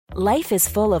Life is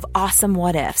full of awesome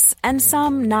what-ifs, and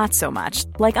some not so much,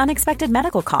 like unexpected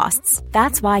medical costs.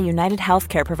 That's why United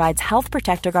Healthcare provides Health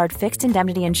Protector Guard fixed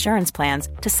indemnity insurance plans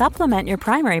to supplement your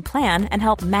primary plan and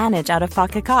help manage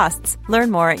out-of-pocket costs.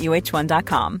 Learn more at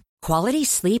uh1.com. Quality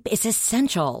sleep is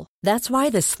essential. That's why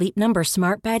the Sleep Number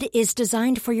Smart Bed is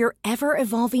designed for your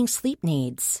ever-evolving sleep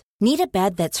needs. Need a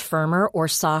bed that's firmer or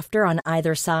softer on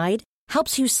either side?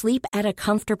 Helps you sleep at a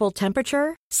comfortable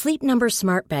temperature? Sleep Number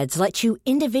Smart Beds let you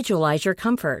individualize your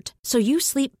comfort, so you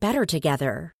sleep better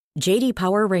together. J.D.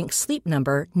 Power ranks Sleep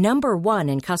Number number 1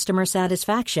 in customer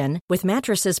satisfaction with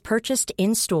mattresses purchased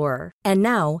in-store. And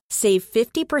now, save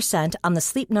 50% on the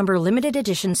Sleep Number Limited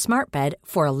Edition Smart Bed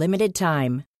for a limited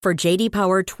time. For J.D.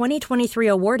 Power 2023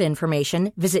 award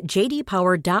information, visit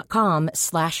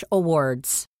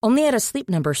jdpower.com/awards. Only at a Sleep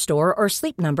Number store or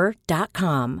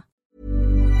sleepnumber.com.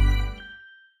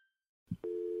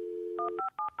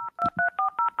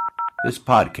 This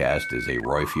podcast is a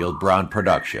Royfield Brown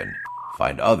production.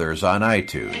 Find others on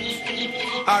iTunes.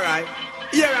 All right.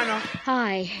 Yeah, I know.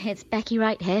 Hi, it's Becky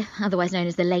Wright here, otherwise known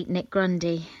as the late Nick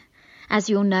Grundy. As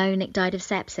you all know, Nick died of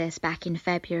sepsis back in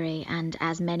February, and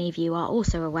as many of you are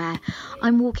also aware,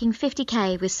 I'm walking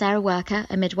 50k with Sarah Worker,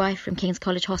 a midwife from King's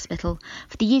College Hospital,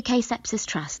 for the UK Sepsis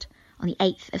Trust on the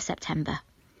 8th of September.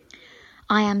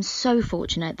 I am so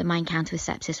fortunate that my encounter with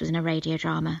sepsis was in a radio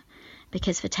drama,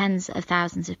 because for tens of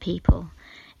thousands of people,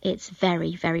 it's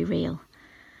very, very real.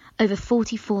 Over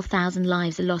 44,000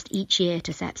 lives are lost each year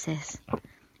to sepsis.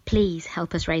 Please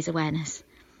help us raise awareness.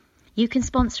 You can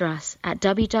sponsor us at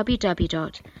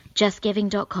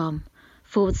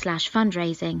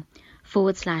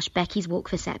www.justgiving.com/fundraising/Becky's Walk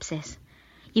for Sepsis.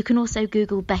 You can also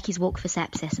Google Becky's Walk for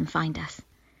Sepsis and find us.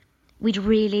 We'd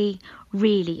really,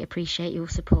 really appreciate your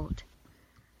support.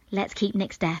 Let's keep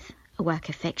Nick's death a work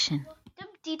of fiction.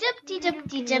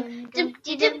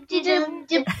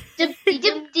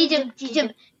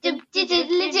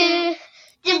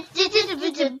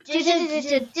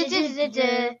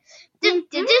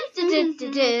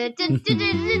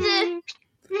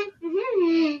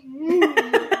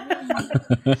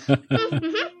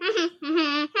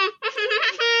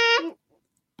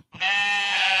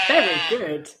 Very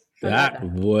good. That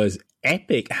was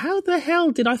epic. How the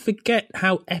hell did I forget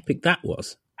how epic that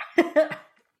was?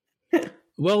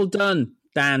 Well done,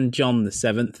 Dan John the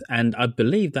 7th, and I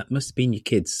believe that must have been your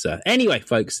kids, sir. Anyway,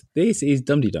 folks, this is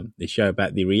Dum Dum, the show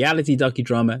about the reality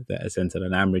docudrama that is centered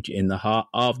on Ambridge in the heart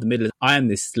of the Midlands. I am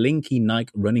this slinky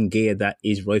Nike running gear that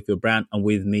is Royfield Brown, and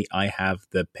with me I have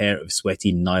the pair of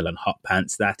sweaty nylon hot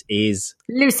pants that is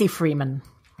Lucy Freeman.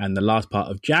 And the last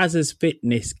part of Jazz's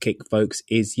fitness kick, folks,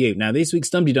 is you. Now, this week's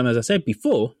Dum Dum, as I said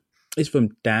before, is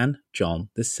from Dan John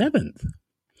the 7th.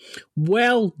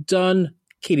 Well done,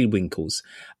 Kiddlywinkles.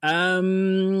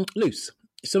 Luce,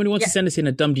 if somebody wants to send us in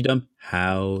a Dum-de-Dum,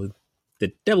 how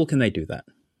the devil can they do that?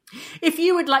 If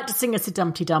you would like to sing us a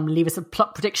Dum-de-Dum, leave us a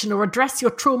plot prediction or address your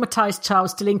traumatised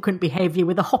child's delinquent behaviour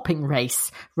with a hopping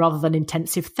race rather than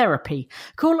intensive therapy,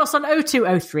 call us on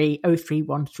 0203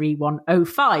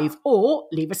 0313 or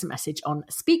leave us a message on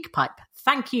SpeakPipe.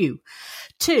 Thank you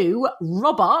to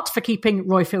Robert for keeping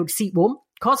Royfield seat warm,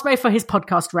 Cosmo for his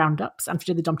podcast roundups, and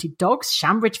for the Dumpty Dogs,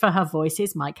 Shambridge for her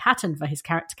voices, Mike Hatton for his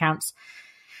character counts,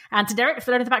 and to Derek for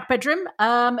the Learn in the Back Bedroom.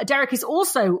 Derek is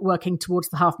also working towards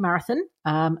the half marathon,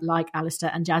 like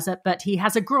Alistair and Jazza, but he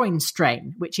has a groin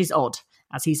strain, which is odd,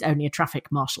 as he's only a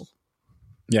traffic marshal.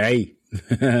 Yay.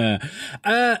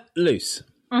 Luce.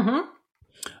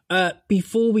 Mm-hmm.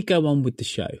 Before we go on with the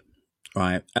show,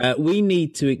 right, we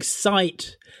need to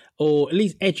excite or at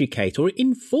least educate or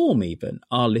inform even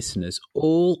our listeners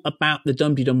all about the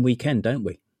Dum-de-Dum weekend, don't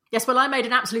we? Yes, well, I made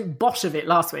an absolute bosh of it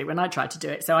last week when I tried to do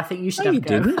it, so I think you should have a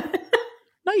go. Didn't.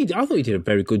 No, you did. I thought you did a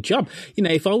very good job. You know,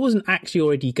 if I wasn't actually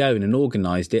already going and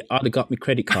organised it, I'd have got my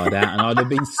credit card out and I'd have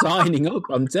been signing up,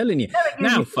 I'm telling you.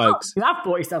 Now, folks. You have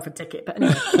bought yourself a ticket, but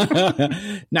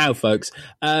anyway. Now, folks,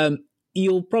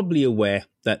 you're probably aware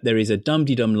that there is a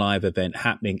Dum-de-Dum live event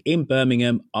happening in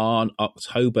Birmingham on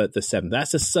October the 7th.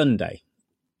 That's a Sunday.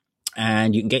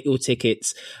 And you can get your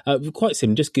tickets quite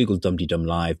simple. Just Google Dum-de-Dum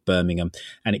Live Birmingham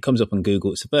and it comes up on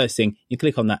Google. It's the first thing. You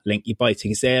click on that link, you buy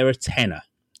tickets. They're a tenner.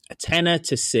 A tenner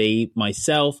to see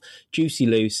myself, Juicy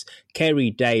Luce, Kerry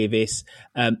Davis,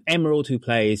 Emerald, who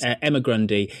plays Emma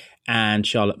Grundy, and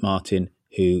Charlotte Martin,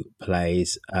 who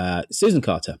plays Susan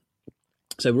Carter.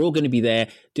 So we're all going to be there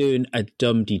doing a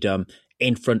Dum-de-Dum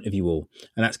in front of you all.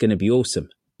 And that's going to be awesome.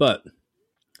 But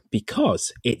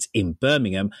because it's in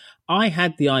Birmingham, I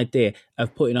had the idea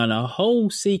of putting on a whole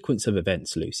sequence of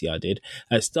events, Lucy, I did.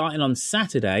 Starting on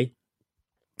Saturday,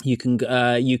 you can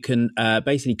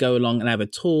basically go along and have a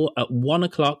tour at 1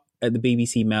 o'clock at the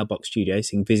BBC Mailbox Studios,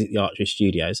 so you can visit the Archery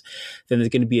Studios. Then there's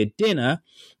going to be a dinner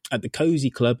at the Cozy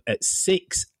Club at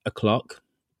 6 o'clock.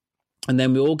 And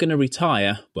then we're all going to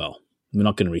retire. Well, we're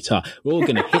not going to retire. We're all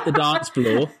going to hit the dance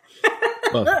floor.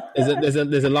 Well,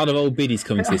 there's a lot of old biddies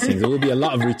coming to this thing. There will be a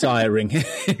lot of retiring.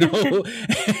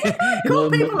 Call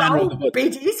people old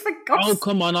biddies, for God's sake. Oh,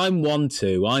 come on. I'm one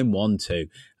too. I'm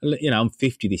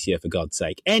 50 this year, for God's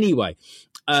sake. Anyway,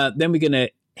 then we're going to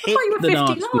hit the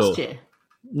dance floor. Last year?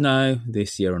 No,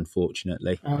 this year,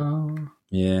 unfortunately. Oh.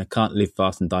 Yeah, can't live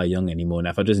fast and die young anymore. Now,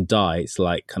 if I just die, it's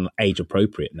like kind of age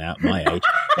appropriate now at my age.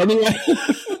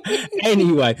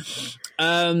 Anyway,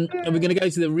 and we're going to go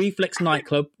to the Reflex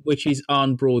nightclub, which is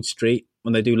on Broad Street,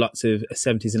 when they do lots of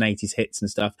 70s and 80s hits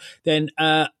and stuff. Then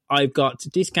I've got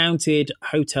discounted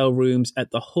hotel rooms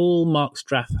at the Hallmark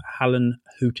Strathallan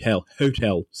Hotel,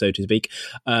 so to speak,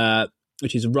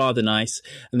 which is rather nice.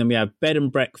 And then we have bed and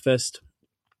breakfast.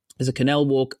 There's a canal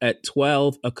walk at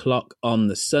 12 o'clock on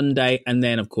the Sunday. And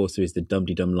then, of course, there is the Dum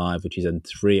Dee Dum Live, which is at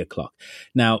 3 o'clock.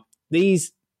 Now,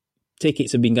 these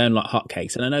tickets have been going like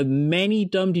hotcakes. And I know many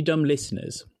Dum Dee Dum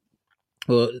listeners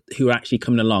who are actually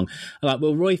coming along are like,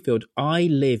 well, Royfield, I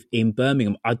live in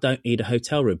Birmingham. I don't need a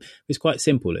hotel room. It's quite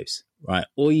simple, Luce, right?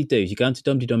 All you do is you go into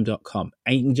dumdeedum.com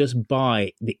and you can just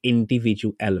buy the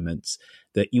individual elements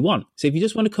that you want. So if you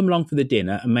just want to come along for the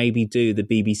dinner and maybe do the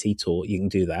BBC tour, you can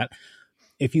do that.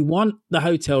 If you want the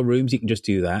hotel rooms, you can just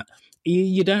do that.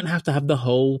 You don't have to have the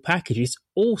whole package. It's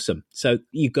awesome. So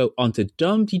you go onto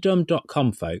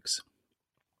dumdeedum.com, folks,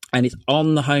 and it's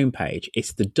on the homepage.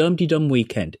 It's the Dum Dee Dum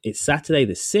weekend. It's Saturday,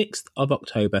 the 6th of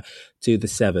October to the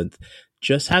 7th.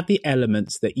 Just have the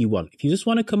elements that you want. If you just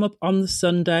want to come up on the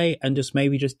Sunday and just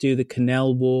maybe just do the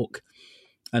canal walk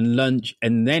and lunch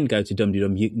and then go to Dum Dee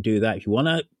Dum, you can do that. If you want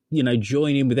to,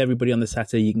 join in with everybody on the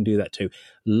Saturday, you can do that too.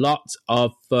 Lots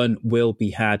of fun will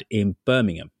be had in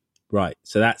Birmingham. Right,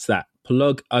 so that's that.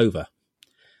 Plug over.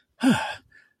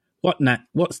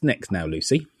 What's next now,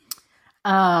 Lucy?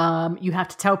 You have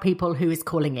to tell people who is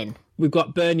calling in. We've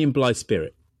got Bernie and Blythe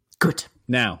Spirit. Good.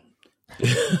 Now,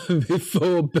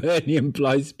 before Bernie and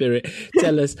Blythe Spirit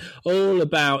tell us all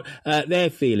about their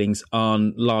feelings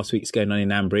on last week's going on in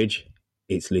Ambridge,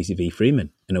 it's Lucy V.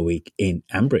 Freeman in a week in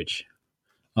Ambridge.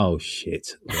 Oh,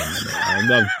 shit.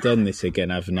 I've done this again,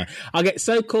 haven't I? I get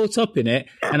so caught up in it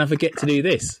and I forget to do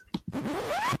this.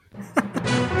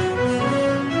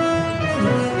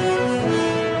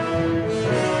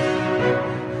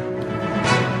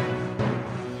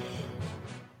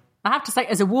 I have to say,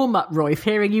 as a warm-up, Roy,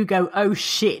 hearing you go, oh,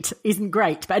 shit, isn't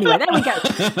great. But anyway, there we go.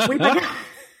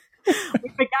 We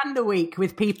began the week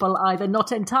with people either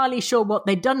not entirely sure what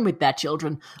they'd done with their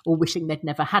children or wishing they'd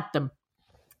never had them.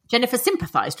 Jennifer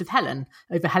sympathised with Helen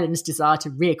over Helen's desire to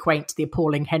reacquaint the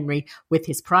appalling Henry with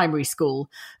his primary school.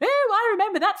 Oh, I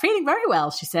remember that feeling very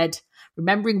well, she said.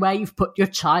 Remembering where you've put your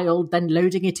child, then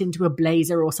loading it into a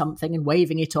blazer or something and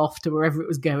waving it off to wherever it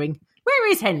was going.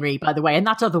 Where is Henry, by the way, and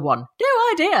that other one?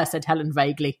 No idea, said Helen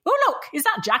vaguely. Oh, look, is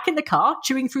that Jack in the car,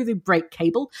 chewing through the brake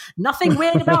cable? Nothing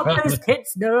weird about those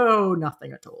kids? No,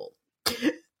 nothing at all.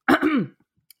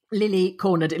 Lily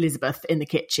cornered Elizabeth in the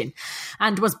kitchen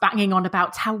and was banging on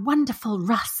about how wonderful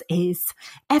Russ is.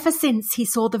 Ever since he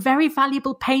saw the very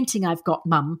valuable painting I've got,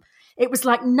 Mum, it was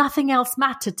like nothing else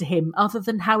mattered to him other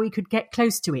than how he could get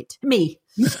close to it. Me.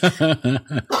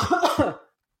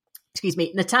 Excuse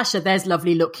me. Natasha, there's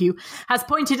lovely look you, has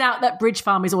pointed out that Bridge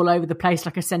Farm is all over the place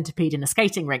like a centipede in a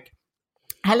skating rink.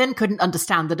 Helen couldn't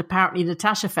understand that apparently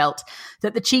Natasha felt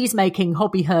that the cheese-making,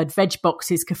 hobby-herd, veg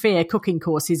boxes, kefir, cooking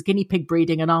courses, guinea pig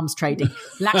breeding and arms trading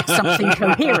lacked something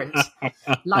coherent,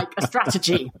 like a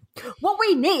strategy. What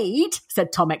we need,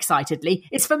 said Tom excitedly,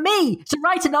 is for me to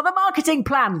write another marketing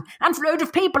plan and for a load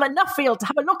of people at Nuffield to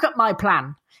have a look at my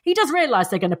plan. He does realise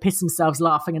they're going to piss themselves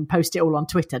laughing and post it all on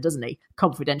Twitter, doesn't he?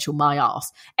 Confidential my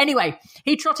arse. Anyway,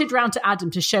 he trotted round to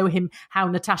Adam to show him how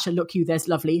Natasha Look You There's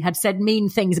Lovely had said mean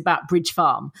things about Bridge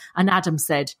Farm. And Adam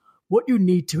said, what you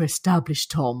need to establish,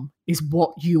 Tom, is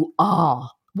what you are.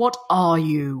 What are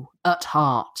you at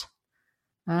heart?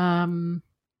 I'm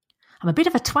a bit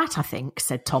of a twat, I think,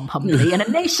 said Tom humbly, and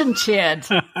a nation cheered.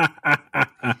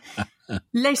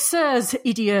 Les Sœurs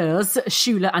Idiots,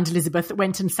 Shula and Elizabeth,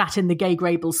 went and sat in the Gay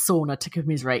Grables sauna to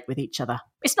commiserate with each other.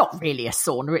 It's not really a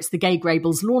sauna, it's the Gay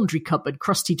Grables laundry cupboard.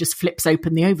 Krusty just flips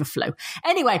open the overflow.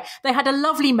 Anyway, they had a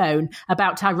lovely moan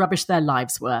about how rubbish their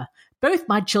lives were. Both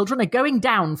my children are going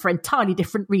down for entirely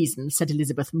different reasons, said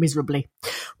Elizabeth miserably.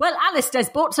 Well, Alistair's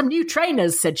bought some new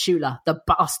trainers, said Shula. The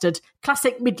bastard.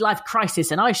 Classic midlife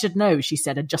crisis, and I should know, she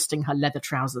said, adjusting her leather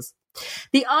trousers.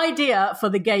 The idea for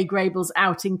the Gay Grables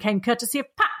outing came courtesy of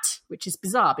Pat, which is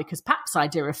bizarre because Pat's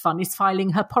idea of fun is filing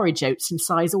her porridge oats in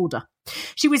size order.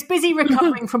 She was busy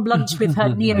recovering from lunch with her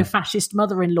neo-fascist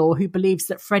mother-in-law who believes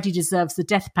that Freddie deserves the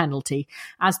death penalty,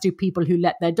 as do people who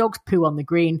let their dogs poo on the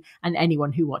green and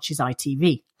anyone who watches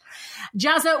ITV.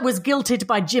 Jazza was guilted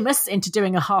by Jimus into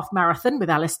doing a half marathon with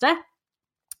Alistair.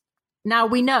 Now,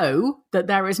 we know that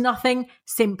there is nothing,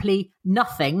 simply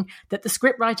nothing, that the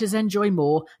scriptwriters enjoy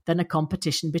more than a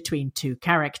competition between two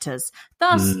characters.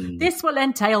 Thus, this will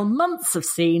entail months of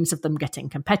scenes of them getting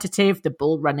competitive, the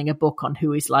bull running a book on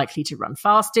who is likely to run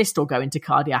fastest or go into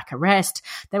cardiac arrest.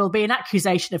 There will be an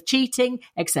accusation of cheating,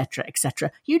 etc., etc.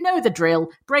 You know the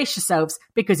drill. Brace yourselves,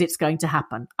 because it's going to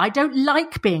happen. I don't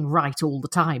like being right all the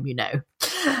time, you know.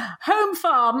 Home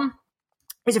Farm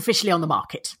is officially on the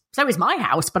market. So is my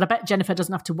house, but I bet Jennifer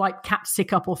doesn't have to wipe cat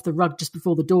sick up off the rug just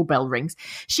before the doorbell rings.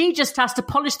 She just has to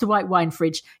polish the white wine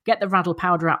fridge, get the rattle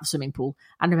powder out the swimming pool,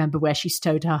 and remember where she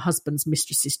stowed her husband's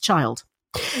mistress's child.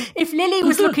 If Lily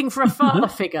was looking for a father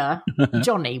figure,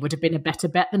 Johnny would have been a better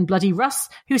bet than bloody Russ,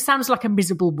 who sounds like a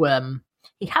miserable worm.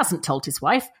 He hasn't told his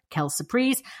wife, Kel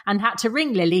Surprise, and had to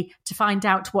ring Lily to find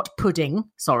out what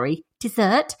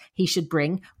dessert he should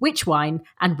bring, which wine,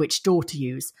 and which door to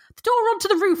use. The door onto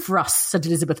the roof, Russ, said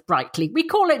Elizabeth brightly. We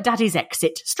call it Daddy's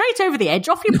exit. Straight over the edge,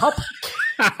 off you pop.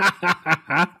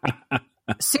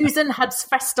 Susan had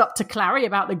fessed up to Clary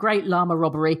about the Great Llama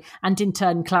robbery, and in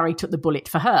turn Clary took the bullet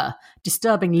for her,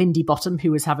 disturbing Lindy Bottom,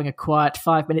 who was having a quiet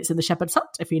 5 minutes in the shepherd's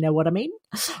hut, if you know what I mean.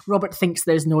 Robert thinks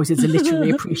those noises are literary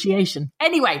appreciation.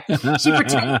 Anyway, she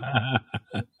pretended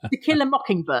to kill a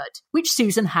mockingbird, which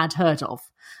Susan had heard of.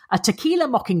 A tequila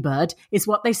mockingbird is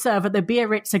what they serve at the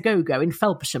Biarritz A-Go-Go in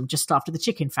Felpersham just after the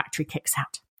chicken factory kicks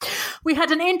out. We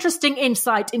had an interesting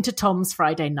insight into Tom's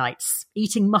Friday nights.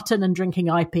 Eating mutton and drinking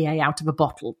IPA out of a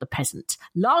bottle, the peasant.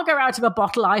 Lager out of a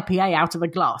bottle, IPA out of a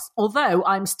glass. Although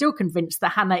I'm still convinced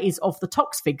that Hannah is of the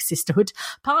Toxfig sisterhood,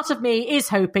 part of me is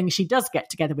hoping she does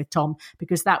get together with Tom,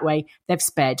 because that way they've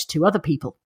spared two other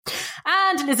people.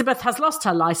 And Elizabeth has lost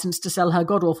her licence to sell her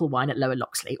god-awful wine at Lower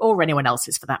Loxley, or anyone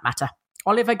else's for that matter.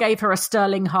 Oliver gave her a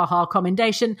sterling ha-ha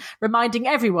commendation, reminding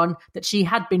everyone that she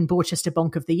had been Borchester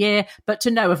Bonk of the Year, but to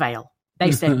no avail.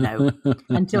 They said no,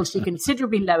 until she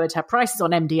considerably lowered her prices on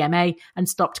MDMA and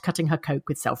stopped cutting her coke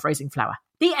with self-raising flour.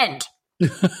 The end.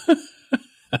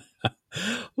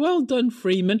 Well done,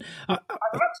 Freeman. I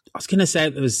was going to say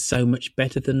it was so much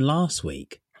better than last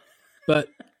week, but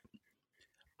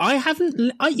I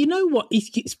haven't. You know what?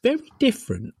 It's very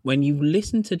different when you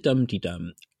listen to Dum Dee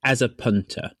Dum as a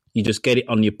punter. You just get it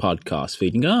on your podcast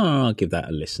feed and go, I'll give that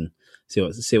a listen. See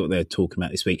what they're talking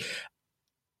about this week.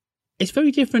 It's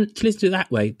very different to listen to it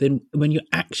that way than when you're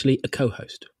actually a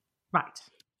co-host. Right.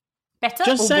 Better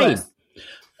just or saying. worse?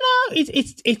 No,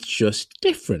 it's just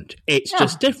different. It's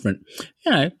just different.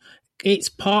 You know, it's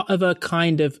part of a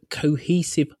kind of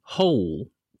cohesive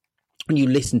whole when you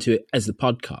listen to it as the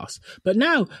podcast. But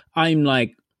now I'm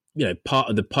like, part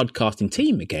of the podcasting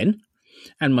team again.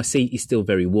 And my seat is still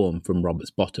very warm from Robert's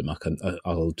bottom.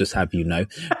 I'll just have you know,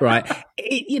 right?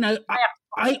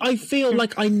 I feel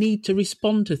like I need to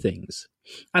respond to things,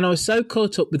 and I was so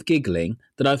caught up with giggling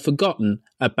that I've forgotten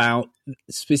about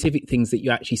specific things that you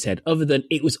actually said. Other than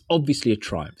it was obviously a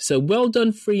triumph. So well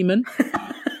done, Freeman.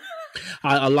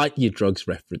 I like your drugs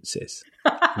references.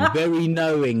 Very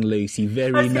knowing, Lucy.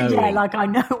 Very knowing. Yeah, like I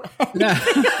know.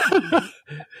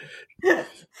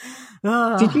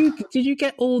 Did you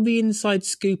get all the inside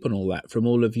scoop on all that from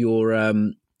all of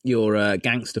your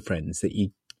gangster friends that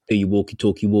you do your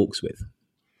walkie-talkie walks with?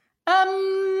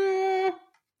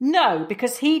 No,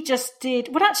 because he just did.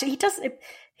 Well, actually, he does.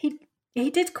 He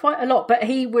did quite a lot, but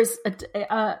he was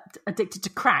addicted to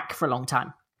crack for a long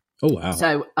time. Oh wow!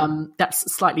 So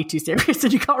that's slightly too serious,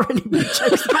 and you can't really make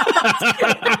jokes about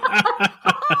that.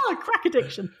 Crack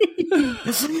addiction.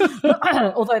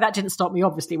 Although that didn't stop me,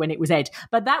 obviously, when it was Ed.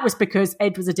 But that was because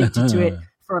Ed was addicted to it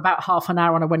for about half an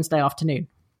hour on a Wednesday afternoon.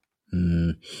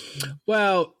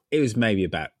 Well, it was maybe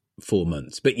about 4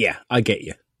 months, but yeah, I get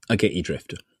you,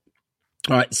 Drifter.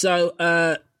 All right, so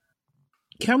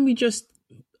can we just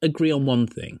agree on one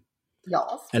thing?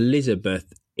 Yes.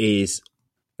 Elizabeth is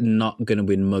not going to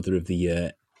win Mother of the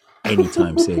Year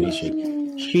anytime soon, is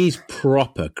she? She's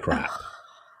proper crap.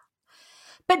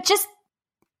 But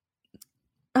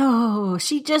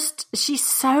she's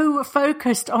so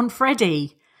focused on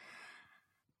Freddie.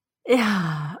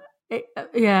 Yeah.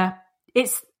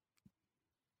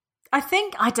 I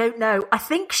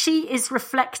think she is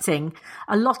reflecting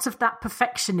a lot of that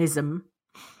perfectionism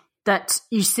that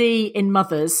you see in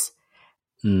mothers.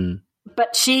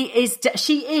 But she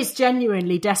is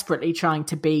genuinely, desperately trying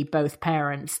to be both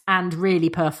parents and really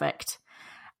perfect.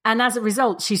 And as a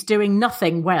result, she's doing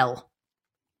nothing well.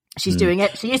 She is doing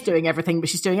everything, but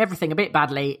she's doing everything a bit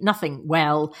badly, nothing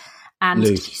well. And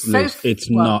Luce, it's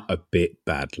not a bit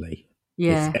badly.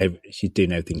 Yeah. She's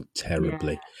doing everything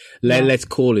terribly. Yeah. Let's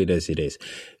call it as it is.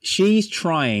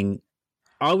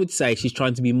 I would say she's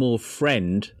trying to be more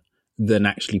friend than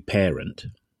actually parent.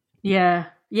 Yeah.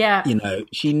 Yeah. You know,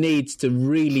 she needs to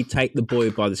really take the boy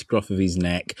by the scruff of his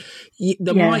neck.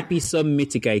 There might be some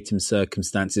mitigating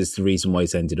circumstances, the reason why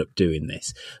he's ended up doing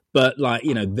this. But, like,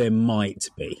 you know, there might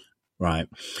be. Right.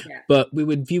 Yeah. But we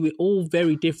would view it all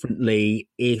very differently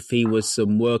if he was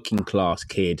some working class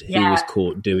kid who was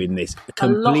caught doing this.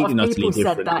 Completely and utterly differently.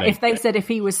 Said that. If they said if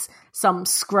he was some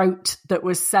scrote that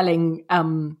was selling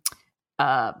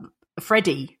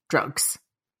Freddie drugs,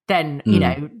 then, you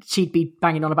know, she'd be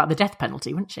banging on about the death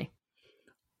penalty, wouldn't she?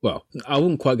 Well, I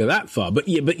wouldn't quite go that far. But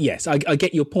yes, I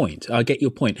get your point.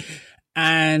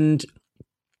 And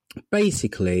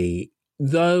basically,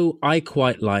 though I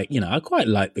quite like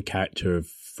the character of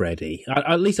Freddie.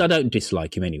 At least I don't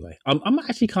dislike him anyway. I'm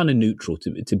actually kind of neutral,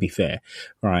 to be fair,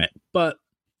 right? But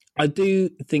I do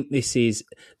think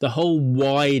the whole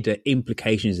wider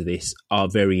implications of this are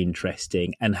very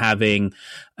interesting, and having,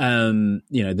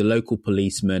 the local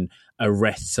policeman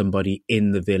arrest somebody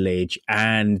in the village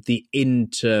and the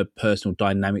interpersonal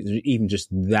dynamics, even just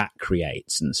that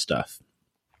creates and stuff.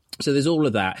 So there's all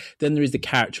of that. Then there is the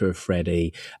character of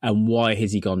Freddie and why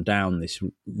has he gone down this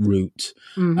route?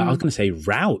 I was going to say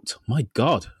route. My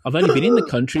God, I've only been in the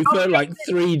country for like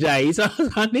 3 days.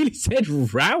 I nearly said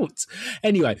route.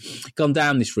 Anyway, gone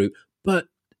down this route. But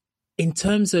in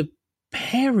terms of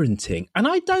parenting, and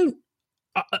I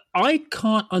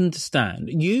can't understand.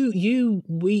 You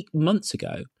months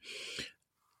ago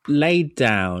laid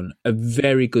down a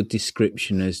very good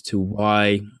description as to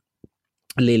why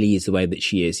Lily is the way that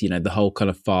she is, you know, the whole kind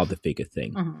of father figure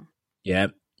thing. Yeah.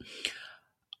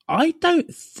 I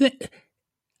don't think,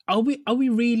 are we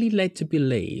really led to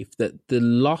believe that the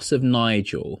loss of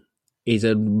Nigel is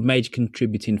a major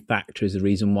contributing factor as the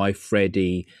reason why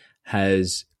Freddie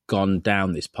has gone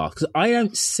down this path? Because I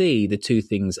don't see the two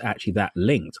things actually that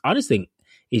linked. I just think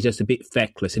he's just a bit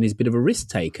feckless and he's a bit of a risk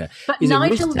taker. But he's Nigel a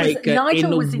risk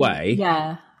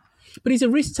taker but he's a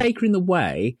risk taker in the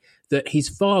way that his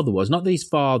father was. Not that his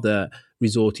father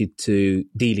resorted to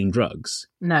dealing drugs.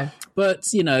 No.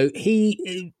 But, you know,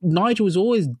 Nigel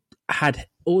always had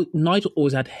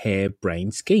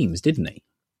harebrained schemes, didn't he?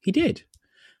 He did.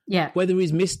 Yeah. Whether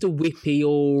he's Mr. Whippy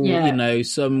or, you know,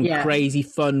 some crazy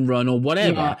fun run or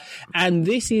whatever. Yeah. And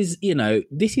this is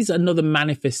another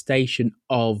manifestation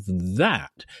of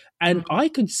that. And I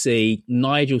could see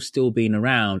Nigel still being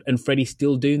around and Freddie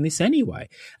still doing this anyway.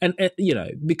 And,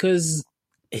 because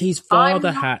his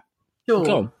father had... Sure.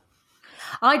 Go on.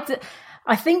 I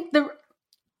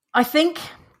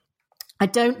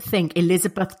don't think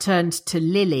Elizabeth turned to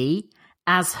Lily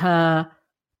as her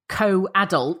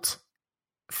co-adult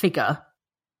figure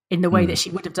in the way that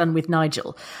she would have done with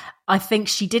Nigel. I think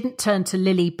she didn't turn to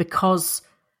Lily because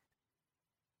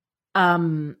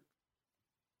you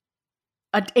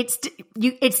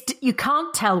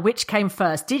can't tell which came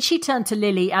first. Did she turn to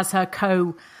Lily as her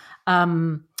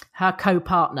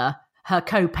co-partner, her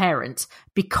co-parent,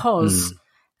 because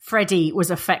Freddie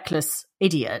was a feckless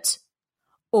idiot?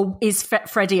 Or is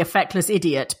Freddie a feckless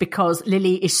idiot because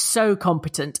Lily is so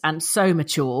competent and so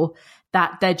mature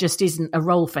that there just isn't a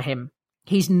role for him?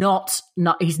 He's not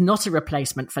a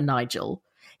replacement for Nigel.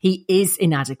 He is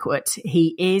inadequate.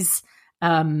 He is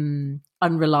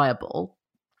unreliable.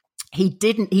 He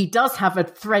does have a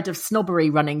thread of snobbery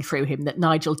running through him that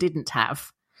Nigel didn't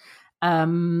have.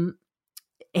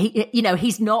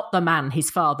 He's not the man his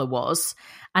father was.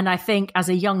 And I think as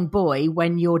a young boy,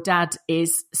 when your dad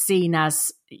is seen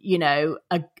as, you know,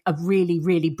 a really,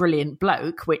 really brilliant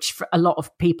bloke, which for a lot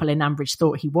of people in Ambridge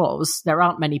thought he was, there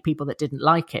aren't many people that didn't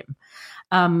like him,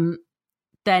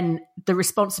 then the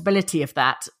responsibility of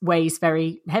that weighs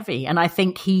very heavy. And I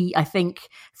think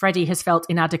Freddie has felt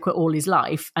inadequate all his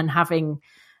life, and having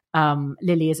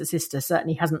Lily as a sister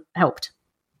certainly hasn't helped.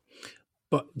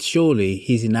 But surely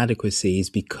his inadequacy is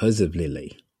because of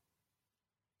Lily.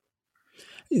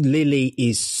 Lily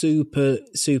is super,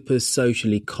 super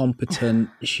socially competent.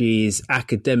 She is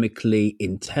academically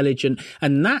intelligent.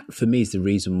 And that, for me, is the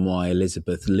reason why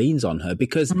Elizabeth leans on her,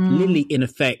 because Lily, in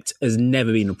effect, has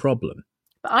never been a problem.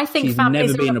 But I think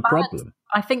families never been a problem.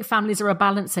 I think families are a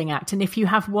balancing act. And if you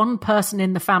have one person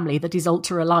in the family that is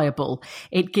ultra reliable,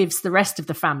 it gives the rest of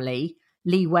the family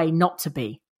leeway not to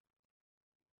be.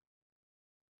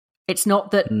 It's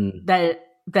not that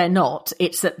they're not.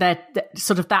 It's that they're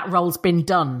sort of that role's been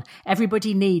done.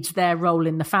 Everybody needs their role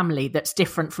in the family that's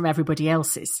different from everybody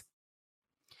else's.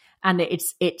 And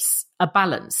it's a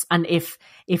balance. And if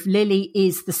Lily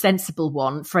is the sensible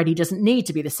one, Freddie doesn't need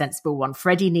to be the sensible one.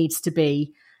 Freddie needs to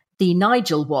be the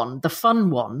Nigel one, the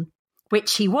fun one,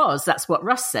 which he was. That's what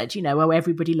Russ said,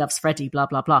 everybody loves Freddie, blah,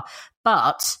 blah, blah.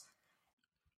 But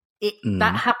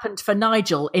that happened for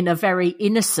Nigel in a very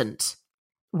innocent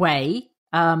way,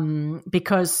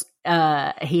 because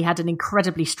he had an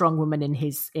incredibly strong woman in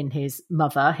his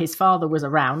mother. His father was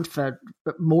around for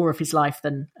more of his life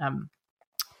than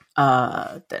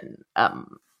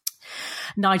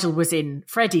Nigel was in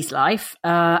Freddie's life,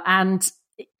 and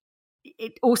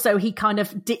it also he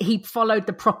followed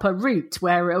the proper route,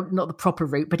 not the proper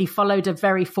route, but he followed a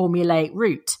very formulaic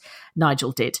route.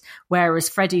 Nigel did, whereas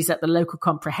Freddie's at the local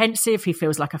comprehensive. He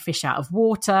feels like a fish out of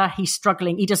water. He's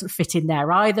struggling. He doesn't fit in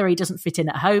there either. He doesn't fit in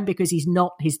at home because he's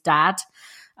not his dad.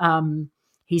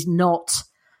 He's not.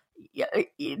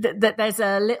 That there's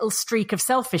a little streak of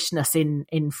selfishness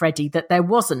in Freddie that there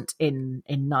wasn't in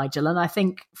Nigel, and I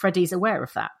think Freddie's aware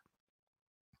of that.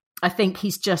 I think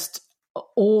he's just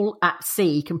all at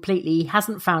sea completely. He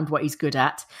hasn't found what he's good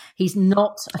at. He's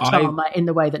not a charmer in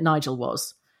the way that Nigel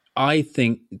was. I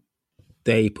think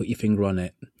they put your finger on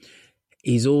it.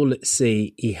 He's all at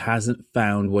sea. He hasn't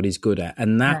found what he's good at.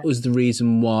 And that was the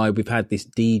reason why we've had this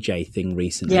DJ thing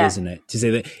recently, isn't it? To say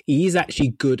that he is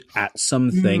actually good at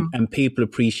something and people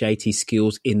appreciate his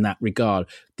skills in that regard.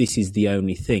 This is the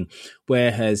only thing.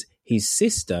 Whereas his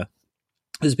sister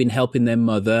has been helping their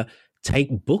mother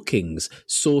take bookings,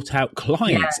 sort out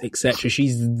clients, etc.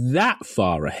 She's that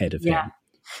far ahead of him.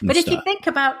 But if you think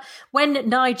about when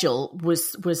Nigel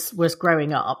was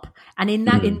growing up, and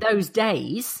in those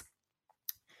days,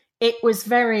 it was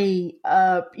very,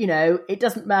 it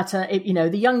doesn't matter.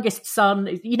 The youngest son,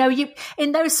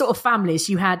 in those sort of families,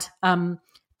 you had,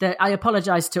 I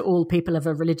apologize to all people of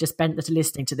a religious bent that are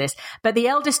listening to this, but the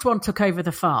eldest one took over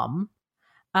the farm.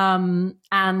 And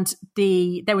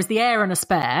there was the heir and a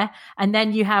spare, and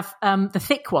then you have the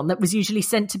thick one that was usually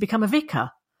sent to become a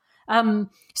vicar.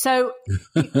 So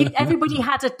everybody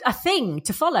had a thing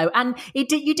to follow, and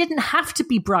you didn't have to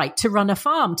be bright to run a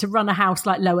farm, to run a house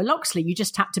like Lower Loxley. You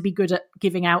just had to be good at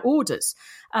giving out orders.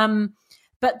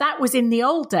 But that was in the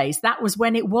old days. That was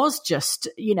when it was just,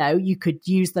 you could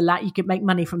use the land, you could make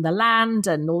money from the land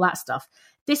and all that stuff.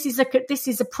 This is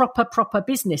a proper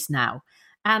business now.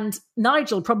 And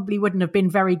Nigel probably wouldn't have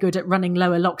been very good at running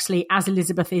Lower Loxley as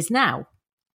Elizabeth is now.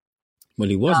 Well,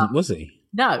 he wasn't, was he?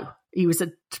 No. He was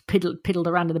piddled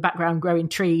around in the background growing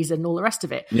trees and all the rest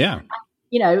of it. Yeah.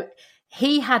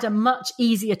 He had a much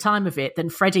easier time of it than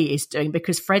Freddie is doing,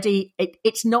 because Freddie,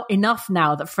 it's not enough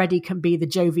now that Freddie can be the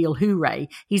jovial hooray.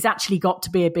 He's actually got to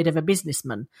be a bit of a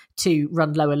businessman to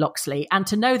run Lower Loxley, and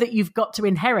to know that you've got to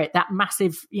inherit that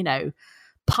massive,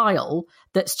 pile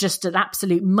that's just an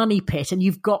absolute money pit, and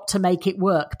you've got to make it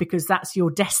work because that's your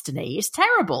destiny. It's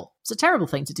terrible. It's a terrible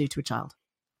thing to do to a child.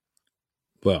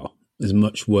 Well, there's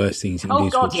much worse things you can do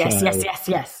to a child.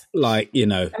 Yes. Like,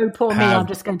 oh, poor me, I'm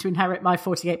just going to inherit my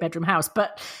 48-bedroom house.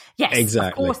 But yes, exactly.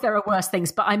 Of course there are worse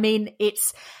things. But I mean,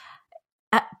 it's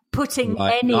putting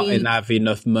not have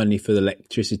enough money for the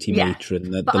electricity meter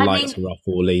and the lights are off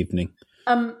all evening.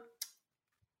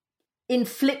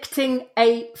 Inflicting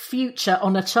a future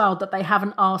on a child that they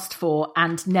haven't asked for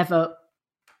and never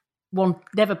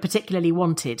particularly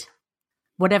wanted.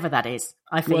 Whatever that is,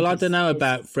 I think. Well, I don't know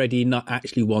about Freddie not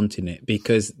actually wanting it,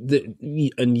 because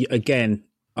again,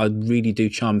 I really do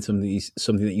charm something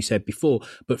that you said before,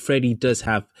 but Freddie does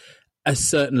have a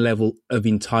certain level of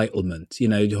entitlement,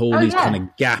 all these kind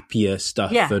of gap year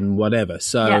stuff and whatever.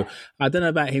 So I don't know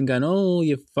about him going, oh,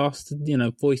 you've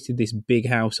foisted this big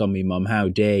house on me, Mum. How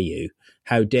dare you?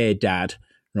 How dare Dad?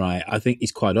 Right. I think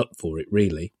he's quite up for it,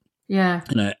 really. Yeah.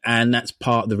 And that's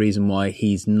part of the reason why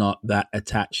he's not that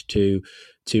attached to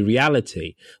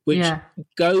reality, which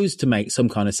goes to make some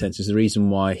kind of sense as the reason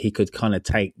why he could kind of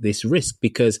take this risk,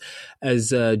 because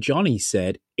as Johnny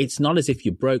said, it's not as if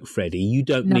you're broke, Freddie. You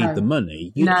don't need the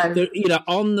money.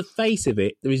 On the face of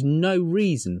it, there is no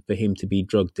reason for him to be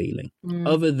drug dealing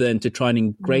other than to try and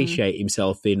ingratiate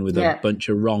himself in with a bunch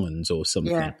of wrong-uns or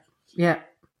something. Yeah.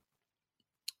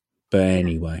 But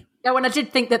anyway. Yeah, and I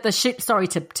did think that sorry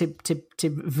to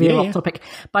veer off topic,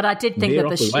 but I did think that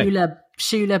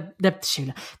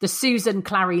the Susan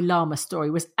Clary Lama story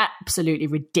was absolutely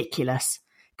ridiculous.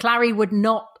 Clary would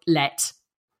not let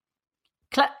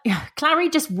Clary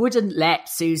just wouldn't let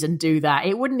Susan do that.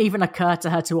 It wouldn't even occur to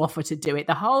her to offer to do it.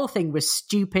 The whole thing was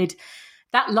stupid.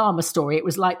 that llama story, it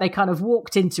was like they kind of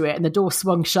walked into it and the door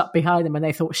swung shut behind them and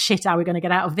they thought, shit, how are we going to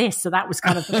get out of this? So that was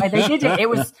kind of the way they did it. It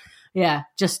was,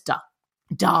 just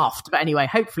daft. But anyway,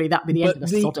 hopefully that'll be the end of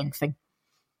the sodding thing.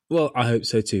 Well, I hope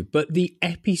so too. But the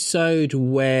episode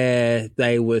where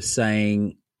they were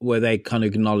saying, where they kind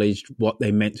of acknowledged what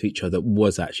they meant to each other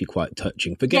was actually quite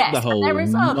touching. Forget the whole there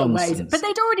is other nonsense. ways. But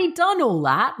they'd already done all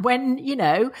that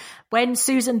when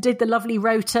Susan did the lovely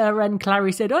rota and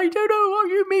Clary said, I don't know what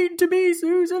you mean to me,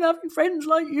 Susan, having friends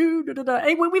like you. Da, da, da.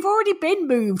 Anyway, we've already been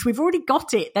moved. We've already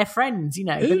got it. They're friends,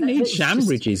 Who needs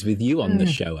Shambridges with you on the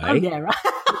show, eh? Oh, yeah, right.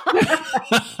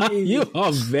 You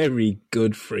are very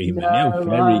good, Freeman. No, You're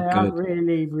very good. I'm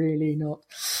really, really not.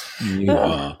 You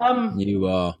are. You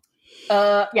are.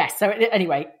 So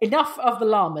anyway, enough of the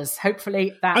llamas.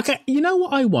 Hopefully that... Okay, you know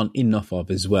what I want enough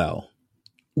of as well?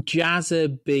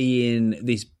 Jazza being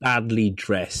this badly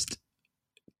dressed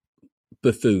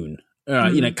buffoon.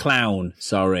 Clown,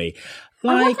 sorry. I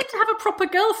want him to have a proper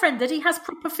girlfriend that he has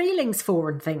proper feelings for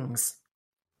and things.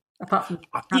 Apart from...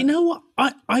 You know what?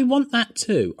 I want that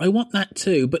too.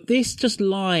 But this just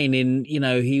line in,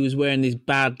 he was wearing this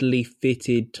badly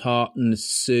fitted tartan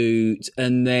suit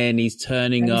and then he's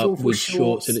turning up with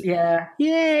shorts. Yeah,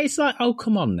 it's like, oh,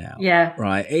 come on now. Yeah.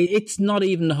 Right. It's not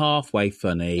even halfway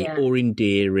funny or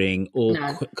endearing or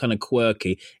kind of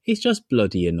quirky. It's just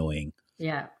bloody annoying.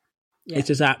 Yeah. It's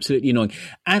just absolutely annoying.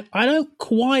 And I don't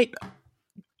quite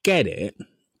get it.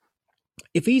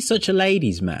 If he's such a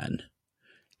ladies' man,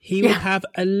 he would have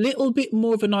a little bit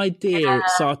more of an idea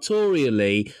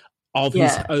sartorially of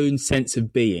his own sense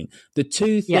of being. The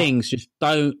two things just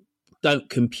don't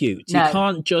compute. No. You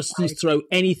can't just throw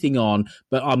anything on,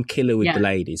 but I'm killer with the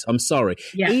ladies. I'm sorry.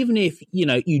 Yeah. Even if,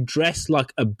 you dress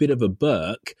like a bit of a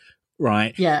Burke,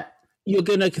 right? Yeah. You're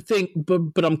going to think,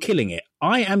 but I'm killing it.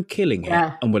 I am killing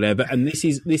it and whatever. And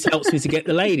this helps me to get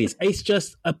the ladies. It's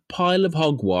just a pile of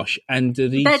hogwash and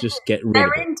these just get rid of it.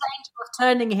 They're in danger of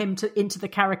turning him into the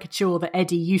caricature that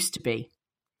Eddie used to be.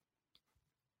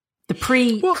 The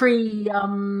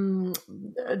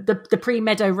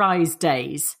pre-Meadow Rise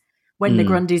days when the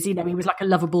Grundys, he was like a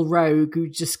lovable rogue who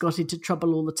just got into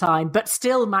trouble all the time, but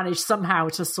still managed somehow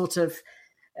to sort of,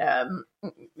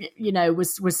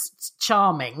 was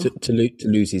charming to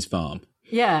lose his farm.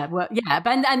 Yeah, well, yeah,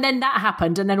 and then that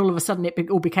happened, and then all of a sudden it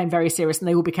all became very serious, and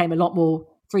they all became a lot more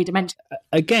three-dimensional.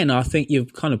 Again, I think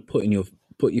you've kind of put your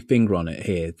finger on it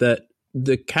here, that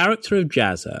the character of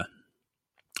Jazza,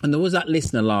 and there was that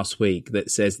listener last week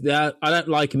that says, I don't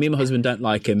like him, me and my husband don't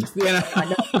like him.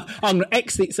 I'm going to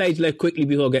exit stage left quickly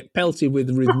before I get pelted with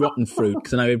rotten fruit,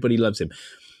 because I know everybody loves him.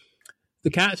 The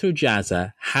character of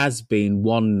Jazza has been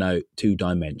one note,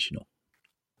 two-dimensional.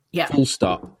 Yeah. Full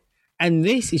stop. And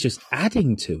this is just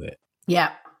adding to it.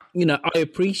 Yeah. I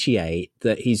appreciate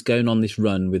that he's going on this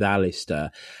run with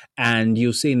Alistair, and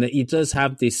you're seeing that he does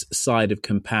have this side of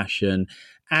compassion.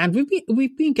 And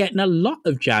we've been getting a lot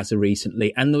of Jazza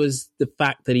recently, and there was the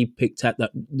fact that he picked out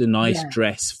the nice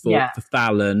dress for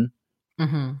Fallon.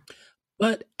 Mm-hmm.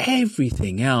 But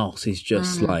everything else is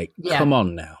just come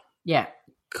on now. Yeah.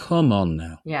 Come on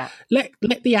now. Yeah. Let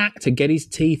the actor get his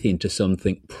teeth into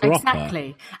something proper.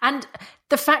 Exactly. And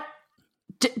the fact,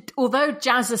 although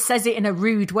Jazza says it in a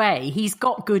rude way, he's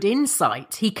got good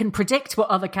insight. He can predict what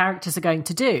other characters are going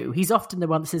to do. He's often the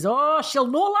one that says, oh, she'll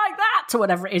more like that, or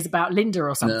whatever it is about Linda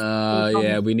or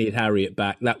something. We need Harriet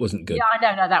back. That wasn't good. Yeah, I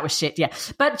know. No, that was shit, yeah.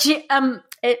 But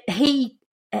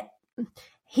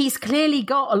he's clearly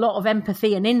got a lot of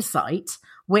empathy and insight,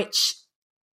 which...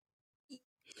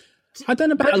 I don't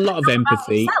know about a lot of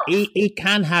empathy. He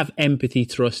can have empathy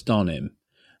thrust on him.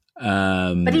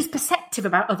 But he's perceptive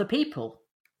about other people.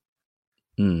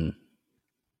 Mm.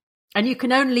 And you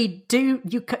can only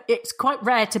it's quite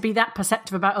rare to be that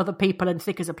perceptive about other people and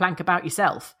thick as a plank about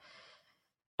yourself.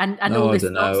 And all this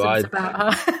nonsense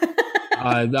about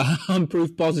her. I'm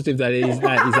proof positive that is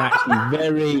actually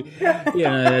very,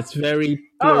 that's very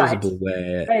plausible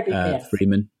there,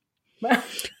 Freeman.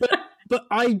 But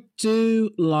I do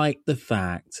like the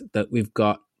fact that we've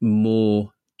got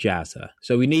more Jazza.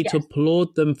 So we need to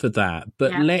applaud them for that.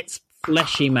 But let's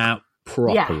flesh him out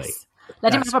properly. Yes.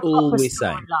 Let him have a proper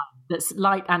storyline that's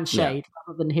light and shade,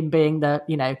 rather than him being the,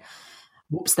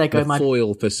 whoops, there go my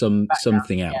foil for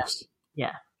something else.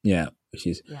 Yeah. Yeah. Which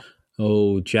is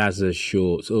Jazza's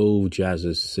shorts,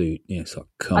 Jazza's suit. Yeah, it's like,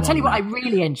 come on. I'll tell you what I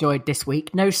really enjoyed this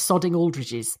week. No sodding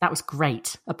Aldridges. That was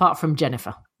great. Apart from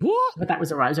Jennifer. What? But that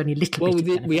was all right. It was only a little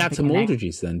bit. We had some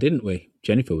Aldridges then, didn't we?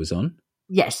 Jennifer was on.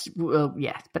 Yes,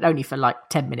 but only for like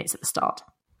 10 minutes at the start.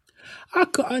 I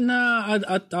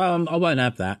won't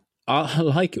have that. I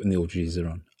like it when the Aldridges are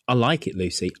on. I like it,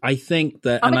 Lucy. I think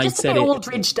that, I'm and I just said a bit it.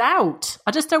 Aldridged out.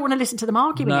 I just don't want to listen to them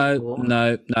arguing anymore.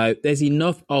 No. There's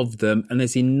enough of them, and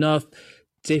there's enough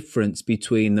difference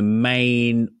between the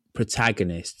main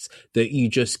protagonists that you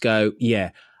just go,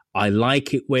 yeah. I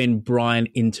like it when Brian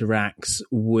interacts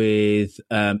with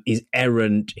his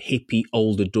errant hippie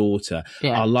older daughter.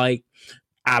 Yeah. I like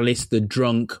Alice the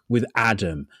drunk with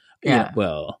Adam. Yeah.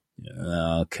 Well,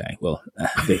 the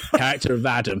character of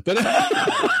Adam, but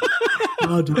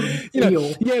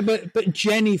but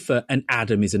Jennifer and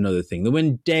Adam is another thing.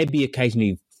 When Debbie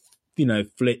occasionally,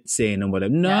 flits in and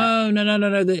whatever. No.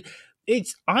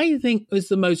 I think it's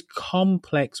the most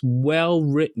complex, well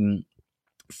written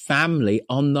family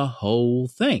on the whole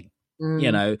thing.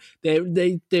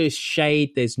 There's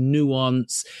shade, there's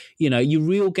nuance, you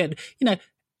real get,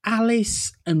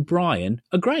 Alice and Brian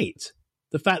are great.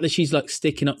 The fact that she's like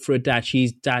sticking up for her dad,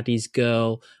 she's daddy's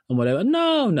girl and whatever.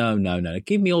 No.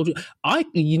 Give me Aldridge.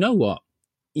 You know what?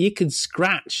 You could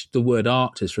scratch the word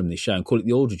Arcters from this show and call it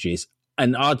the Aldridges,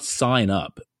 and I'd sign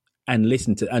up and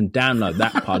listen to and download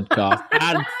that podcast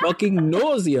ad fucking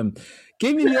nauseum.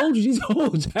 Give me the Aldridges all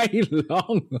day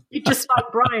long. You just like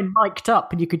Brian mic'd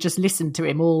up, and you could just listen to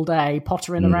him all day,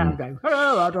 pottering around, going,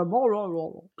 "Hello, Adam."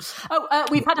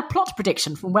 We've had a plot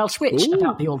prediction from Welsh Witch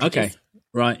about the Aldridges. Okay,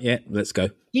 right, yeah, let's go.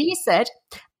 He said,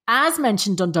 as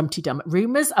mentioned on Dumpty Dum,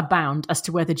 rumours abound as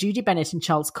to whether Judy Bennett and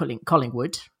Charles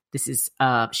Collingwood, this is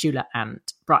Shula and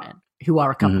Brian, who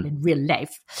are a couple in real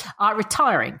life, are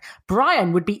retiring.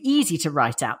 Brian would be easy to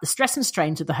write out. The stress and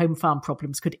strains of the home farm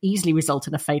problems could easily result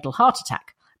in a fatal heart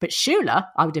attack. But Shula,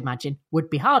 I would imagine,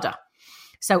 would be harder.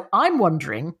 So I'm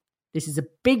wondering, this is a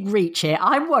big reach here,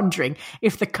 I'm wondering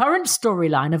if the current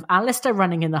storyline of Alistair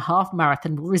running in the half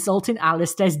marathon will result in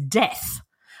Alistair's death.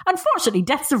 Unfortunately,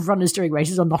 deaths of runners during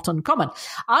races are not uncommon.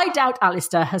 I doubt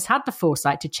Alistair has had the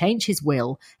foresight to change his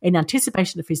will in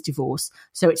anticipation of his divorce,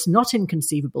 so it's not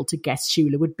inconceivable to guess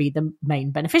Shula would be the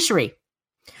main beneficiary.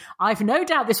 I've no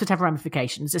doubt this would have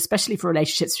ramifications, especially for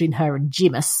relationships between her and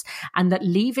Jimus, and that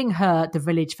leaving her the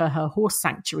village for her horse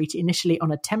sanctuary to initially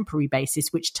on a temporary basis,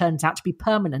 which turns out to be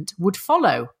permanent, would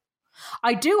follow.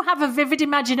 I do have a vivid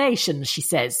imagination, she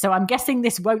says, so I'm guessing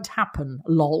this won't happen,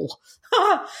 lol.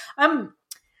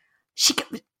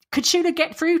 Could Shula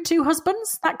get through 2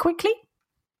 husbands that quickly?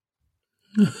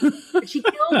 Could she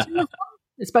kill 2 husbands?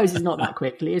 I suppose it's not that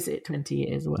quickly, is it? 20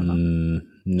 years or whatever.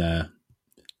 No.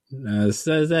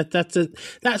 So that's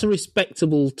a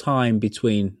respectable time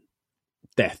between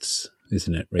deaths,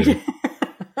 isn't it? Really,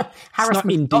 it's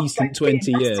not indecent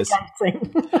 20 years. By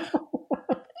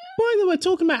the way,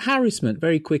 talking about harassment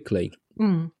very quickly.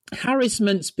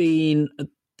 Harassment's been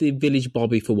the village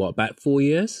bobby for what, about 4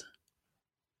 years?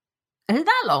 Is it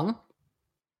that long?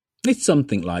 It's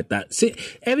something like that.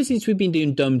 Ever since we've been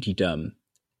doing Dumpty Dum,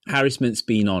 harassment's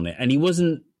been on it, and he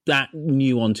wasn't that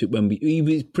new onto it he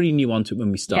was pretty new onto it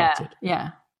when we started. Yeah.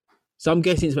 So I'm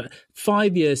guessing it's about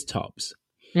 5 years tops.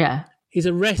 Yeah. He's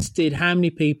arrested how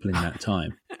many people in that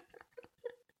time?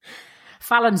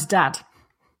 Fallon's dad.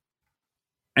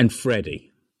 And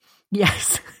Freddie.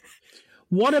 Yes.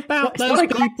 What about those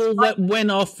people that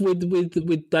went off with the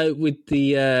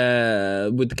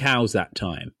cows that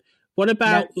time? What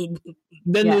about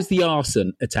then there's the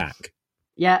arson attack?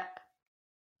 Yeah.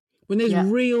 When there's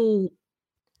real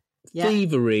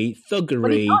thievery, thuggery.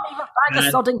 Well, he can't even find the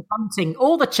sodding bunting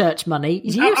or the church money.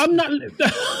 I'm not.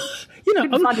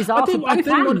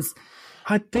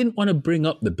 I didn't want to bring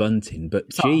up the bunting, but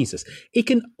Jesus,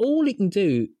 all he can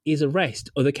do is arrest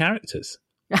other characters.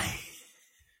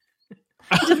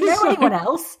 He doesn't know anyone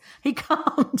else. He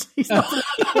can't. He's not.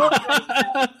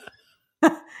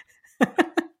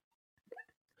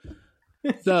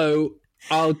 So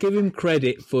I'll give him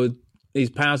credit for his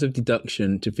powers of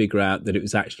deduction to figure out that it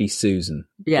was actually Susan.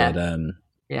 Yeah.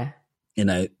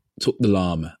 That, took the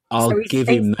llama. I'll give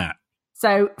him that.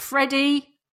 So Freddie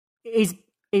is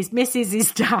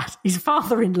Mrs.'s dad, his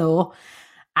father-in-law,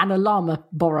 and a llama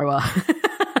borrower.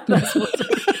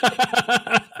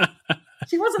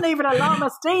 She wasn't even a llama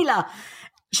stealer.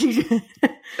 She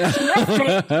left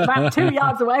it about 2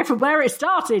 yards away from where it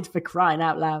started, for crying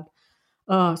out loud.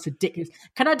 Oh, it's ridiculous.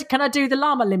 Can I do the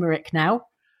llama limerick now?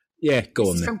 Yeah, go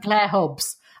on then. From Claire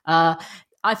Hobbs.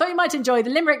 I thought you might enjoy the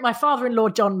limerick my father-in-law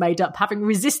John made up. Having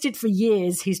resisted for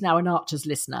years, he's now an Archer's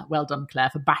listener. Well done, Claire,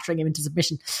 for battering him into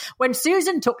submission. When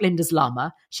Susan took Linda's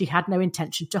llama, she had no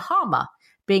intention to harm her.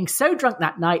 Being so drunk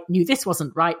that night, knew this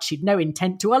wasn't right. She'd no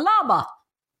intent to a llama.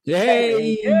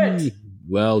 Yay!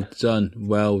 Well done.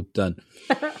 Well done.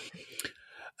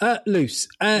 Luce,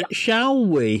 shall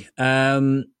we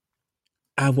have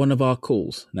one of our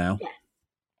calls now? Yeah.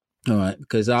 All right,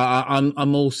 because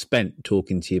I'm all spent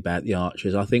talking to you about the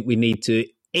Archers. I think we need to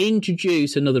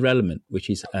introduce another element, which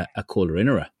is a caller in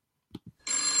error.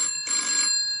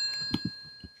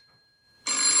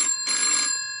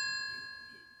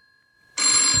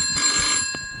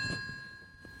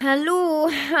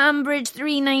 Hello, Ambridge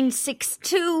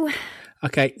 3962.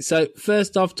 Okay, so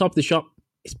first off, top of the shop,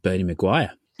 it's Bernie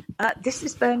Maguire. This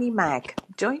is Bernie Mag,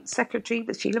 Joint Secretary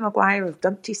with Sheila Maguire of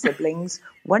Dumpty Siblings.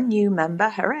 One new member,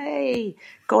 hooray!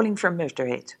 Calling from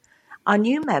Madrid. Our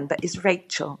new member is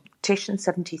Rachel,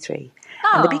 Titian73.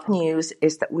 And the big news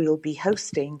is that we'll be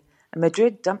hosting a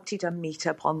Madrid Dumpty Dum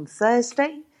meetup on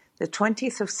Thursday, the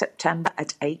 20th of September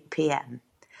at 8 p.m.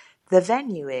 The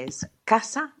venue is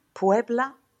Casa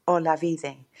Puebla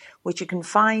Olavide, which you can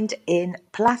find in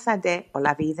Plaza de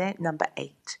Olavide, number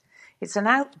 8. It's an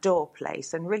outdoor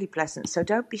place and really pleasant, so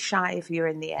don't be shy if you're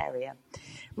in the area.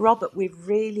 Robert, we're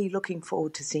really looking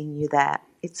forward to seeing you there.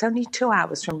 It's only 2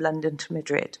 hours from London to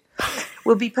Madrid.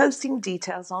 We'll be posting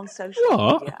details on social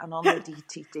media and on the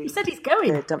DTD. He said he's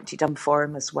going. The Dumpty Dum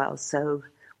forum as well, so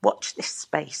watch this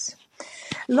space.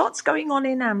 Lots going on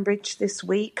in Ambridge this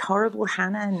week. Horrible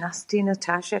Hannah, Nasty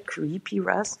Natasha, Creepy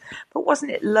Russ. But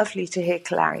wasn't it lovely to hear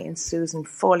Clary and Susan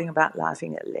falling about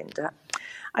laughing at Linda?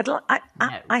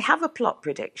 I have a plot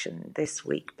prediction this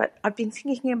week, but I've been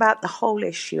thinking about the whole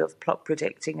issue of plot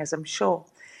predicting, as I'm sure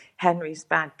Henry's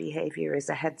bad behaviour is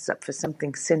a heads up for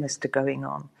something sinister going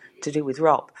on to do with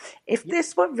Rob. If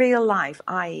this were real life,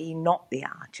 i.e. not the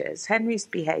Archers, Henry's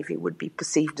behaviour would be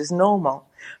perceived as normal.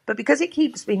 But because it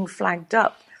keeps being flagged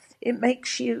up, it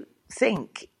makes you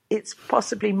think it's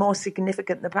possibly more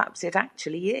significant than perhaps it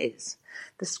actually is.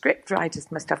 The script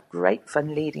writers must have great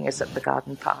fun leading us up the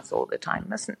garden path all the time,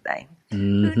 mustn't they?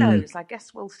 Mm-hmm. Who knows? I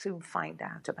guess we'll soon find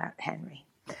out about Henry.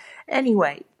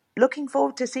 Anyway, looking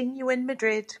forward to seeing you in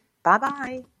Madrid.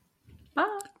 Bye-bye.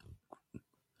 Bye.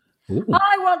 Ooh.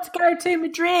 I want to go to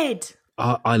Madrid.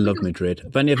 I love Madrid.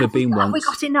 I've only ever been once. Have we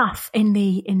got enough in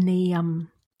the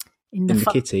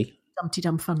kitty Dumpty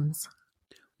Dum funds?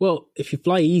 Well, if you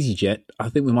fly EasyJet, I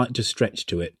think we might just stretch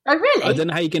to it. Oh, really? I don't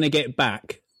know how you're going to get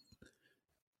back,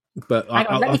 but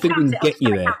I think we can get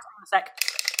you there.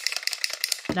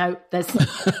 No, there's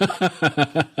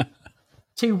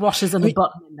 2 washers and a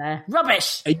button in there.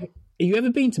 Rubbish! Have you ever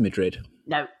been to Madrid?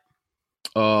 No.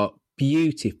 Oh,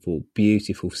 beautiful,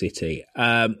 beautiful city.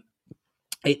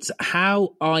 It's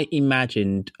how I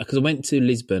imagined, because I went to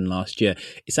Lisbon last year.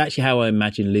 It's actually how I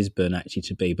imagined Lisbon actually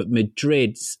to be. But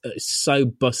Madrid's so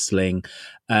bustling,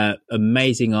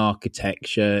 amazing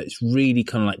architecture. It's really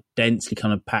kind of like densely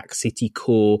kind of packed city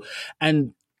core,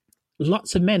 and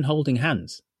lots of men holding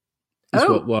hands. Is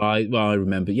what I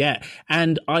remember. Yeah,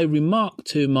 and I remarked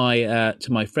to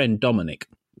my friend Dominic,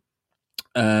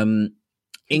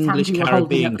 English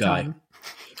Caribbean guy.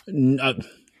 No.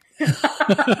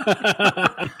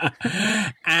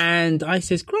 And I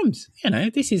says, Crumbs,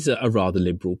 this is a rather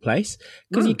liberal place,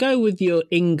 because you go with your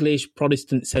English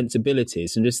Protestant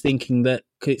sensibilities and just thinking that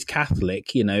because it's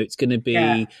Catholic, it's going to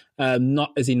be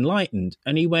not as enlightened.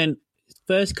 And he went,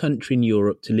 first country in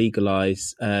Europe to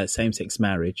legalise same-sex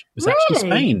marriage was actually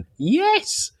Spain.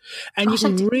 Yes. And you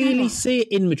can really see it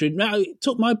in Madrid. Now, it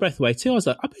took my breath away too. I was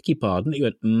like, I beg your pardon. He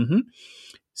went, mm-hmm.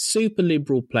 Super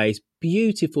liberal place,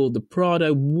 beautiful. The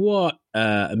Prado, what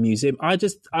a museum! I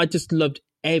just loved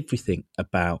everything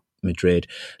about Madrid.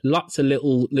 Lots of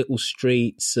little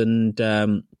streets and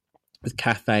with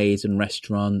cafes and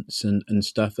restaurants and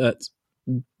stuff.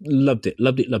 Loved it.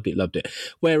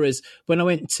 Whereas when I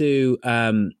went to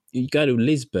you go to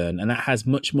Lisbon, and that has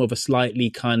much more of a slightly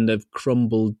kind of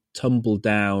tumble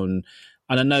down.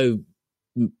 And I know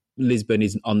Lisbon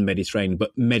isn't on Mediterranean,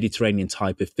 but Mediterranean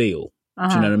type of feel. Do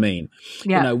you know what I mean?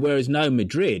 Yeah. Whereas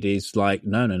Madrid is like,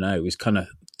 no. It's kind of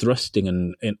thrusting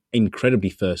and incredibly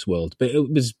first world, but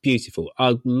it was beautiful.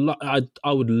 I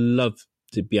would love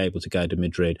to be able to go to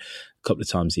Madrid a couple of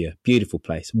times a year. Beautiful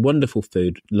place, wonderful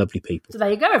food, lovely people. So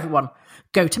there you go, everyone.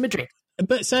 Go to Madrid.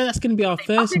 But so that's going to be our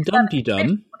first Dumpty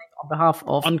Dum on behalf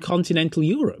of on continental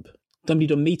Europe. Dumpty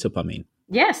Dum meetup, I mean.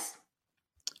 Yes.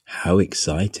 How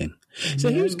exciting.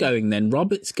 So who's going then?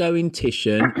 Robert's going,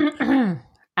 Titian.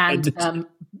 And the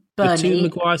Bernie. 2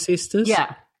 Maguire sisters?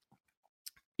 Yeah.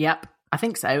 Yep, I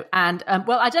think so. And,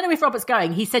 I don't know if Robert's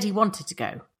going. He said he wanted to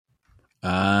go.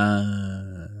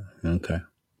 Okay.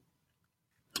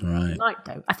 All right. Might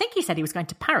go. I think he said he was going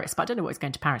to Paris, but I don't know what he's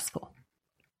going to Paris for.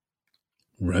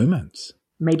 Romance.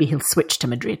 Maybe he'll switch to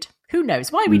Madrid. Who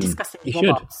knows? Why are we discussing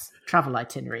Robert's travel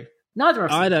itinerary? Neither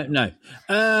of us. I don't know.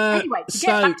 Anyway, to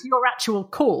get back to your actual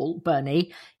call,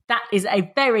 Bernie, That is a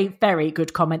very, very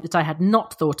good comment that I had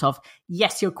not thought of.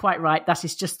 Yes, you're quite right. That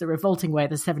is just the revolting way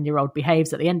the 7-year-old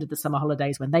behaves at the end of the summer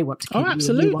holidays when they want to kill you and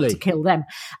you want to kill them.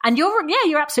 And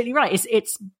you're absolutely right.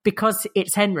 It's because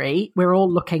it's Henry. We're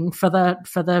all looking for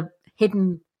the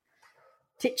hidden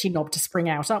titchy knob to spring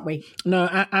out, aren't we? No,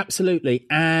 absolutely.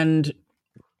 And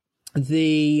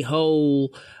the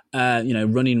whole,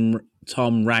 running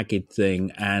Tom ragged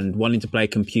thing and wanting to play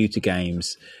computer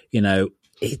games,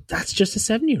 that's just a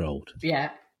 7-year-old.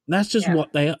 Yeah. That's just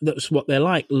that's what they're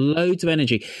like. Loads of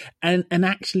energy. And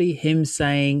actually him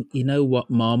saying, you know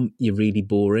what, Mom, you're really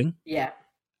boring. Yeah.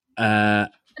 And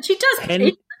she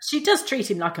does treat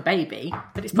him like a baby,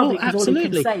 but it's probably all he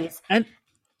can say is,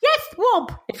 yes,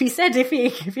 Wob. If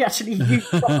he actually used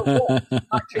proper Wob, he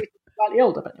might treat him slightly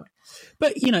older, but anyway.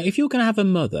 But, if you're going to have a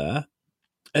mother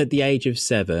at the age of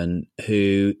 7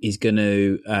 who is going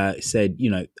to said,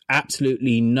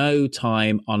 absolutely no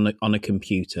time on a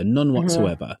computer, none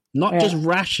whatsoever. Not just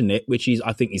ration it, which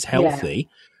I think is healthy,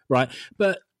 right?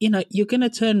 But, you're going to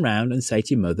turn around and say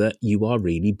to your mother, you are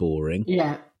really boring.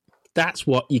 Yeah. That's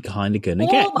what you're kind of going to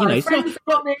get. My friends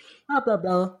got me, blah, blah,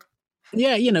 blah.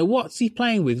 Yeah, what's he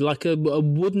playing with? Like a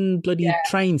wooden bloody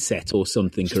train set or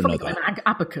something or another. She's got an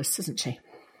abacus, isn't she?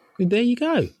 There you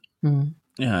go. Mm.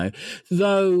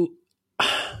 Though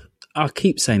I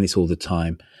keep saying this all the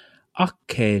time, I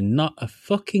care not a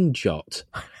fucking jot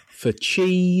for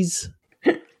cheese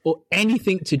or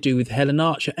anything to do with Helen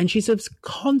Archer. And she's a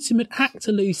consummate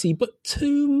actor, Lucy, but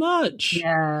too much.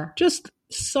 Yeah. Just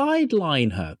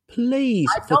sideline her, please,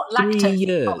 for 3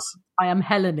 years. I am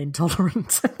Helen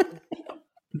intolerant.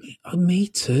 Me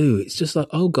too. It's just like,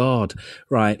 oh God.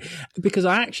 Right. Because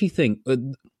I actually think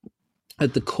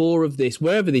at the core of this,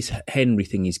 wherever this Henry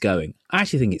thing is going, I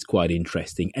actually think it's quite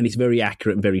interesting and it's very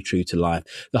accurate and very true to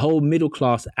life. The whole middle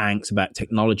class angst about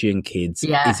technology and kids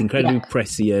is incredibly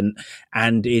prescient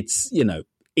and it's,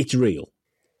 it's real.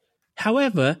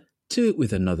 However, do it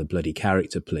with another bloody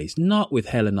character, please. Not with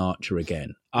Helen Archer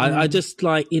again. I just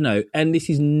like, and this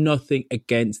is nothing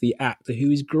against the actor who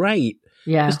is great.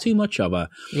 Yeah. There's too much of her.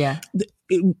 Yeah.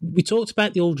 We talked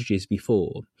about the Aldridges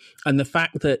before and the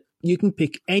fact that you can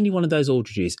pick any one of those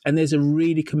Aldridges and there's a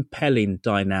really compelling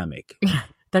dynamic.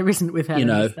 There isn't with Helen,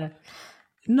 is there?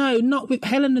 No, not with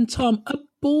Helen and Tom are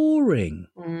boring.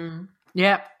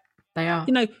 Yeah, they are.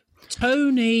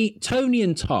 Tony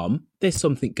and Tom, there's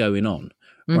something going on,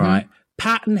 right?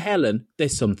 Pat and Helen,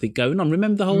 there's something going on.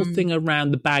 Remember the whole thing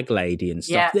around the bag lady and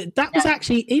stuff? Yeah. That was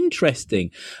actually interesting.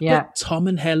 Yeah. But Tom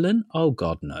and Helen, oh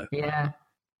God, no. Yeah.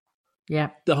 Yeah.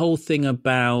 The whole thing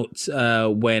about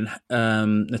when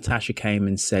Natasha came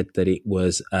and said that it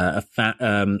was a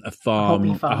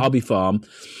hobby farm.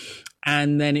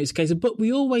 And then it was a case of, but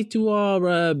we always do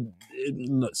our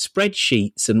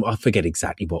spreadsheets, and I forget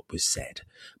exactly what was said.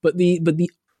 But the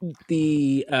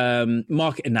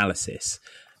market analysis,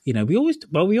 we always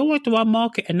do our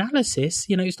market analysis.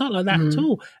 It's not like that at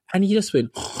all. And you just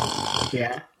went,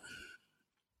 yeah.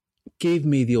 Give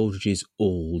me the Aldridges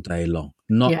all day long,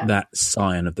 not that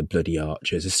scion of the bloody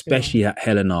Archers, especially that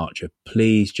Helen Archer.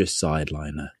 Please just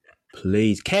sideline her.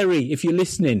 Please. Kerry, if you're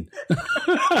listening.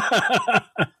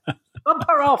 Bump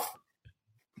her off.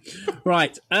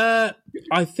 Right. I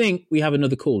think we have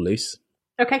another call, Luce.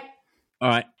 Okay. All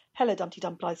right. Hello, Dumpty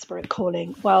Dum Blythe Spirit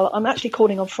calling. Well, I'm actually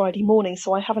calling on Friday morning,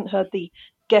 so I haven't heard the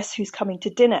Guess Who's Coming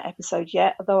to Dinner episode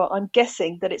yet, although I'm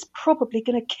guessing that it's probably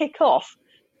going to kick off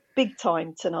big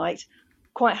time tonight.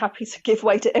 Quite happy to give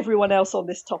way to everyone else on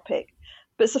this topic.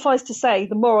 But suffice to say,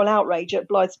 the moral outrage at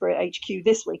Blythe Spirit HQ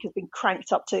this week has been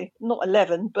cranked up to not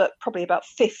 11, but probably about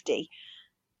 50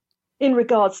 in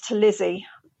regards to Lizzie.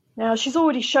 Now, she's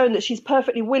already shown that she's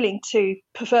perfectly willing to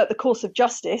pervert the course of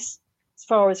justice as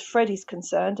far as Freddie's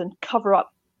concerned and cover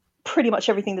up pretty much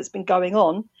everything that's been going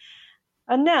on.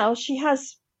 And now she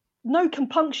has no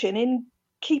compunction in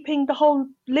keeping the whole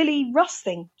Lily Russ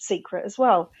thing secret as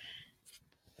well.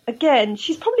 Again,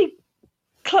 she's probably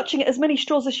clutching at as many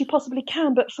straws as she possibly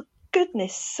can, but for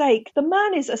goodness sake, the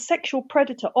man is a sexual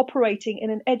predator operating in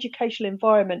an educational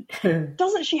environment.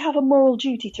 Doesn't she have a moral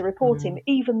duty to report him,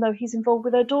 even though he's involved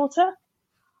with her daughter?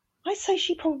 I say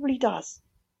she probably does.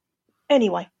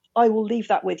 Anyway, I will leave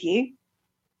that with you.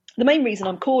 The main reason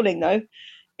I'm calling, though,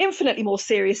 infinitely more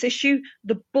serious issue,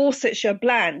 the Borsetshire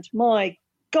Bland. My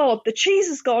God, the cheese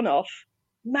has gone off.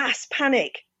 Mass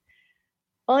panic.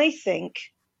 I think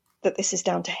that this is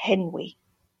down to Henry.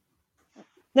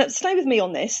 Now, stay with me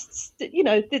on this.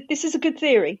 This is a good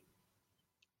theory.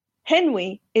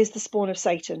 Henry is the spawn of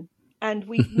Satan, and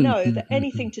we know that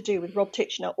anything to do with Rob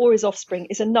Titchener or his offspring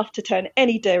is enough to turn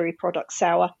any dairy product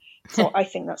sour. So I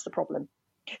think that's the problem.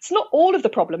 It's not all of the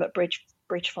problem at Bridge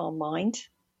Bridge Farm mind.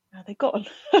 They've got a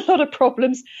lot of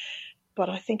problems, but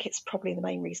I think it's probably the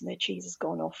main reason their cheese has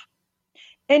gone off.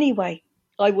 Anyway,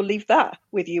 I will leave that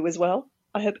with you as well.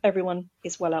 I hope everyone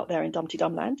is well out there in Dumpty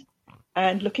Dum Land,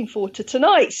 and looking forward to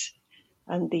tonight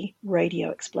and the radio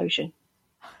explosion.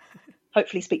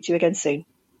 Hopefully speak to you again soon.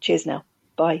 Cheers now.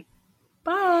 Bye.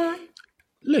 Bye.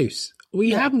 Luce,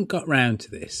 we haven't got round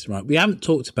to this, right? We haven't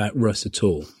talked about Russ at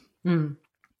all. Mm.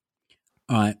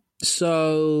 All right.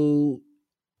 So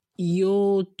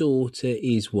your daughter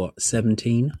is what,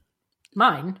 17?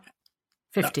 Mine?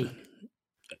 50.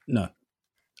 No.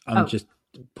 I'm just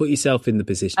put yourself in the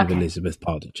position of Elizabeth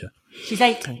Pardinger. She's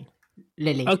 18,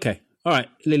 Lily. Okay. All right.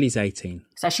 Lily's 18.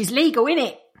 So she's legal,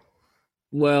 innit?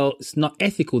 Well, it's not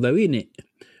ethical though, isn't it?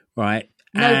 Right.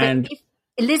 No, and but if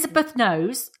Elizabeth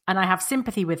knows, and I have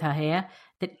sympathy with her here,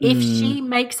 that if she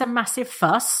makes a massive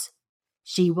fuss,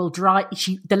 she will drive.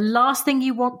 The last thing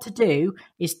you want to do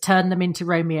is turn them into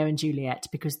Romeo and Juliet,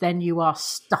 because then you are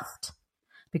stuffed.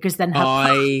 Because then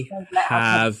I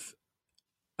have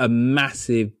a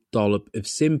massive dollop of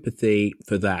sympathy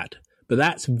for that, but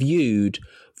that's viewed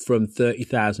from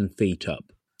 30,000 feet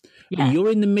up. Yeah.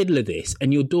 You're in the middle of this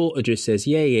and your daughter just says,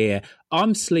 yeah,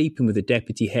 I'm sleeping with a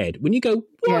deputy head. When you go,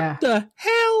 what the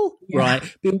hell? Yeah. Right?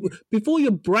 Before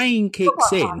your brain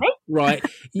kicks in, right,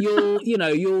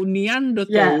 you're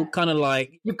Neanderthal kind of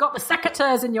like... You've got the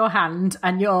secateurs in your hand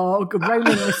and you're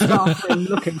rolling the staff and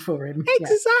looking for him.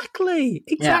 Exactly.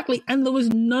 Yeah. And there was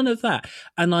none of that.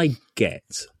 And I get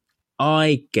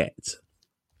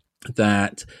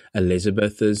that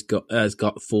Elizabeth has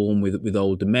got form with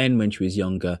older men when she was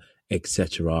younger,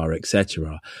 etc.,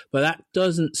 etc. But that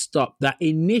doesn't stop that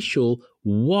initial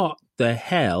what the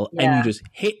hell, and you just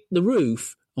hit the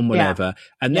roof and whatever,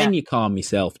 and then you calm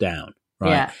yourself down, right?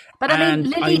 Yeah. But I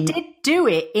mean, Lily did do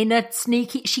it in a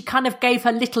sneaky. She kind of gave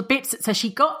her little bits, so she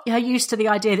got her used to the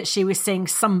idea that she was seeing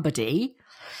somebody.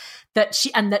 That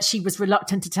she was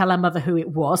reluctant to tell her mother who it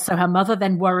was. So her mother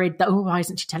then worried that, why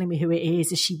isn't she telling me who it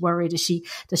is? Is she worried? Does she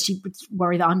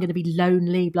worry that I'm going to be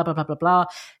lonely? Blah, blah, blah, blah, blah.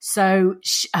 So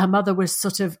her mother was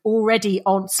sort of already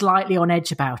slightly on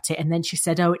edge about it. And then she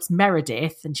said, it's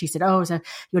Meredith. And she said, so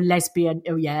you're lesbian.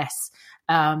 Oh, yes.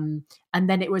 And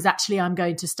then it was actually, I'm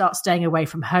going to start staying away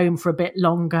from home for a bit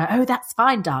longer. Oh, that's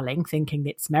fine, darling, thinking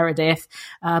it's Meredith,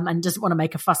 and doesn't want to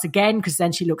make a fuss again because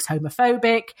then she looks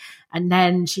homophobic. And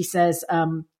then she says,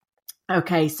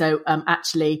 okay, so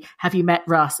actually, have you met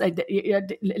Russ?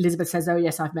 Elizabeth says, oh,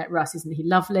 yes, I've met Russ. Isn't he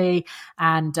lovely?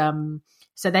 And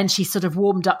so then she sort of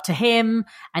warmed up to him.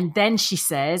 And then she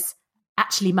says,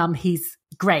 actually, Mum, he's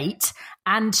great.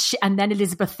 And then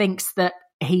Elizabeth thinks that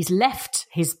he's left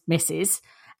his missus.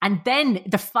 And then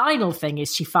the final thing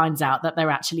is she finds out that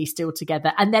they're actually still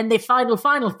together. And then the final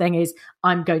thing is,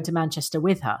 I'm going to Manchester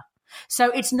with her. So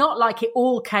it's not like it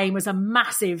all came as a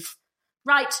massive,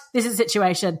 right, this is the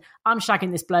situation. I'm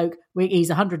shagging this bloke. He's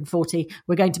 140.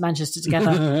 We're going to Manchester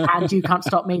together and you can't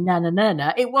stop me. No.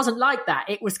 It wasn't like that.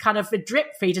 It was kind of a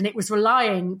drip feed, and it was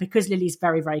relying, because Lily's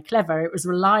very, very clever, it was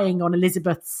relying on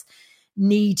Elizabeth's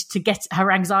need to get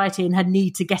her anxiety and her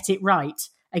need to get it right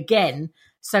again,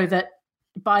 so that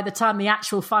by the time the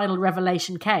actual final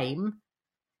revelation came,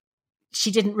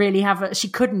 she didn't really she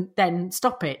couldn't then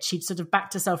stop it. She'd sort of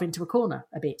backed herself into a corner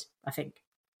a bit, I think.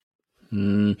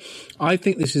 I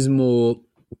think this is more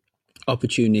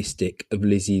opportunistic of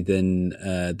Lizzie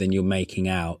than you're making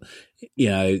out,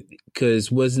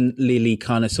 because wasn't Lily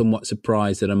kind of somewhat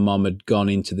surprised that her mum had gone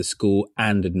into the school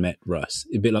and had met Russ?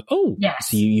 A bit like, yes,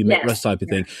 so you met Russ type of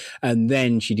thing. And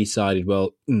then she decided,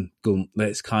 well,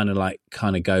 let's kind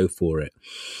of go for it.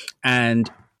 And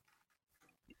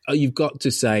you've got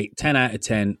to say 10 out of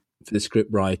 10 for the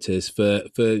script writers for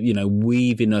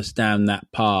weaving us down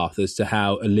that path as to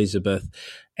how Elizabeth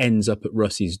ends up at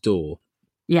Russ's door.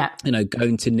 Yeah.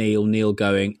 Going to Neil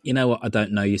going, you know what, I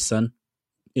don't know you, son.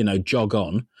 Jog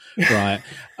on, right?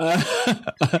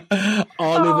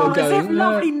 Oliver going, as if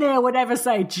lovely Neil would ever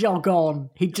say jog on.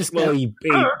 He'd just go, funny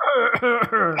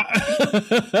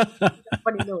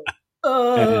noise.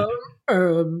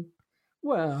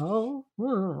 Well.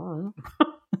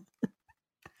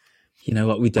 You know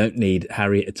what? We don't need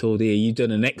Harriet at all, do you? You've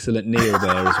done an excellent Neil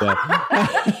there as well.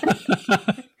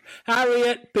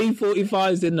 Harriet,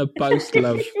 P45's in the post,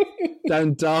 love.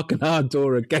 Don't darken our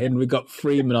door again. We've got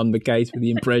Freeman on the case with the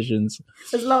impressions.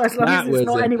 As long as it's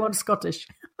not anyone Scottish.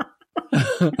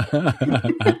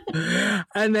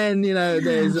 And then,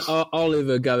 there's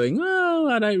Oliver going, well,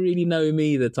 I don't really know him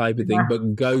either type of thing,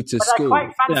 but go to school. I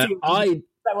quite fancy him.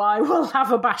 So I will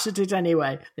have a bash at it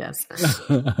anyway. Yes.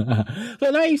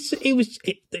 But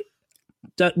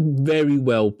Very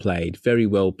well played,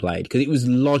 because it was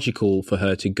logical for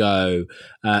her to go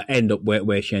end up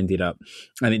where she ended up,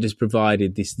 and it just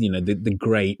provided this, the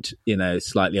great,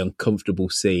 slightly uncomfortable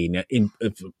scene. As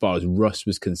far as Russ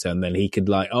was concerned, then he could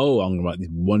I'm going to write this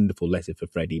wonderful letter for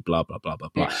Freddie, blah blah blah blah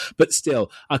blah. Yeah. But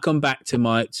still, I come back to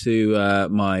my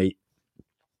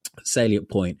salient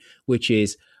point, which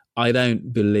is I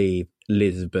don't believe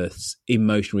Elizabeth's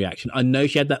emotional reaction. I know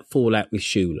she had that fallout with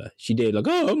Shula. She did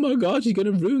oh my God, she's going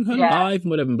to ruin her life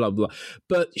and whatever, blah, blah, blah.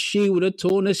 But she would have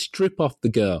torn a strip off the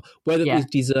girl, whether it was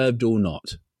deserved or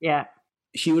not. Yeah.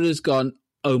 She would have just gone,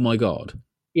 oh my God.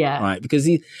 Yeah. Right. Because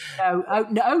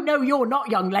No, you're not,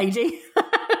 young lady.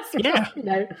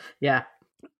 Yeah.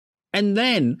 And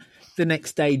then the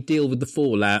next day deal with the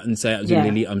fallout and say,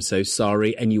 Lily, I'm so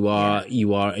sorry. And you are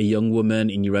a young woman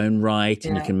in your own right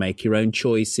and you can make your own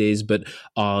choices. But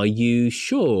are you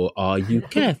sure? Are you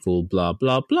careful? Blah,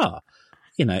 blah, blah.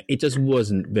 It just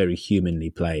wasn't very humanly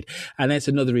played. And that's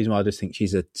another reason why I just think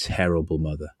she's a terrible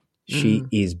mother. She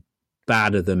is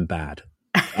badder than bad.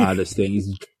 I just think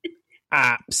she's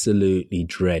absolutely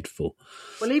dreadful.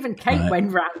 Well, even Kate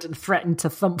went round and threatened to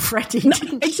thump Freddie.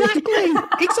 Didn't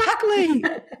Exactly.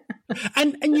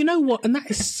 And you know what? And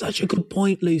that is such a good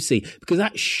point, Lucy, because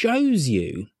that shows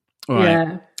you,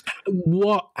 how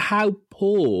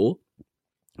poor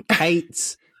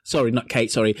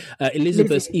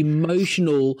Elizabeth's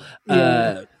emotional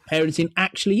parenting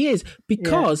actually is,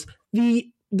 because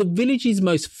the village's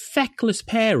most feckless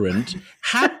parent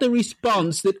had the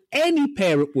response that any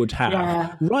parent would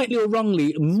have, rightly or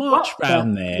wrongly, marched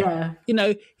round there.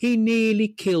 Yeah. He nearly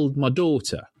killed my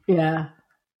daughter. Yeah.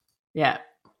 Yeah.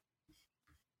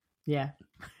 Yeah.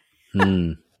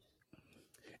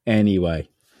 Anyway,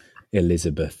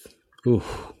 Elizabeth. Ooh.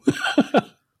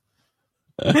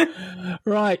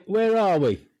 Right, where are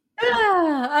we?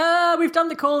 We've done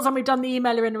the calls and we've done the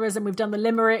emailerism and we've done the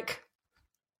limerick.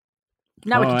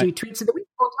 Now we can do tweets of the week.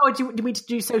 Or do we need to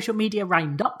do social media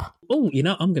roundup? Oh,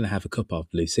 I'm going to have a cup of,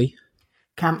 Lucy.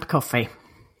 Camp coffee.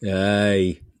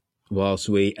 Hey, whilst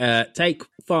we take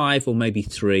 5 or maybe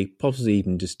 3, possibly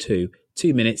even just 2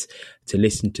 minutes to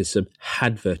listen to some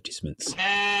advertisements.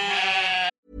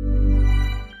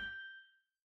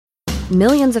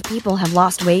 Millions of people have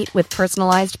lost weight with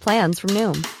personalized plans from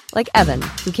Noom. Like Evan,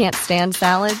 who can't stand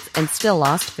salads and still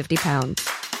lost 50 pounds.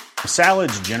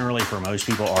 Salads generally for most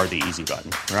people are the easy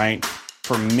button, right?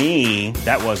 For me,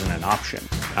 that wasn't an option.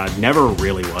 I never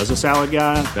really was a salad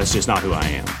guy. That's just not who I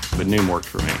am. But Noom worked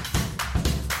for me.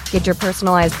 Get your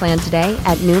personalized plan today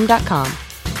at Noom.com.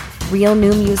 Real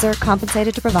Noom user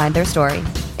compensated to provide their story.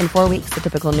 In 4 weeks, the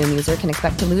typical Noom user can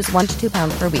expect to lose 1 to 2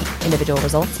 pounds per week. Individual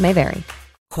results may vary.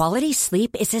 Quality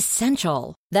sleep is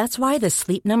essential. That's why the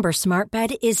Sleep Number Smart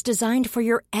Bed is designed for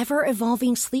your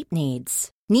ever-evolving sleep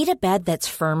needs. Need a bed that's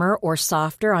firmer or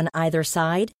softer on either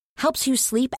side? Helps you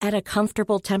sleep at a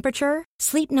comfortable temperature?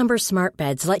 Sleep Number Smart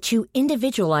Beds let you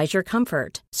individualize your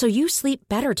comfort, so you sleep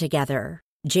better together.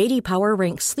 J.D. Power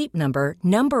ranks Sleep Number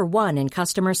number 1 in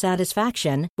customer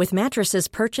satisfaction with mattresses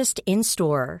purchased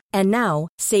in-store. And now,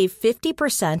 save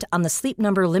 50% on the Sleep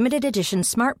Number Limited Edition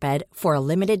Smart Bed for a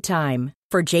limited time.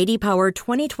 For J.D. Power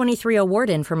 2023 award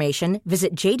information,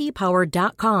 visit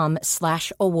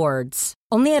jdpower.com/awards.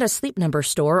 Only at a Sleep Number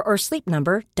store or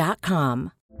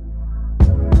sleepnumber.com.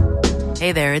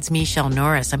 Hey there, it's Michelle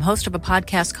Norris. I'm host of a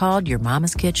podcast called Your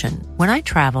Mama's Kitchen. When I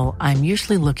travel, I'm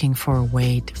usually looking for a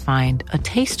way to find a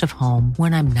taste of home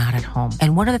when I'm not at home.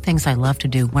 And one of the things I love to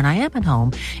do when I am at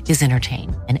home is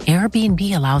entertain. And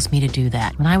Airbnb allows me to do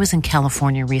that. When I was in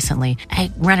California recently, I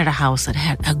rented a house that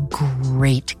had a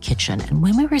great kitchen. And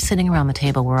when we were sitting around the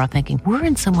table, we were all thinking, we're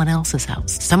in someone else's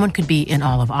house. Someone could be in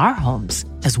all of our homes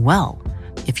as well.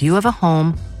 If you have a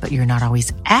home, but you're not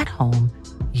always at home,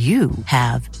 you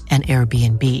have an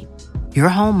Airbnb. Your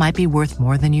home might be worth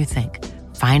more than you think.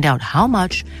 Find out how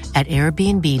much at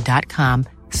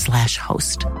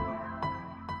airbnb.com/host.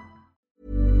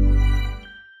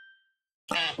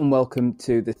 And welcome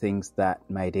to The Things That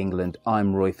Made England.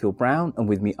 I'm Royfield Brown, and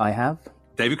with me I have...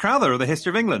 David Crowther of the History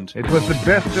of England. It was the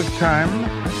best of times.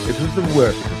 It was the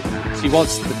worst of times. She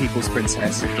was the people's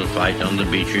princess. Little fight on the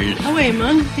beaches. Oh wait,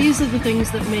 man. These are the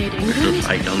things that made England. Little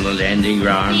fight on the landing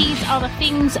ground. These are the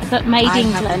things that made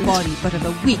England. I have a body, but of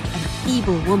a weak and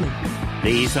feeble woman.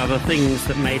 These are the things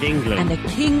that made England. And a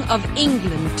king of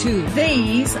England, too.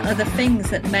 These are the things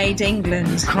that made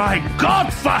England. Cry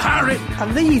God for Harry!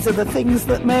 And these are the things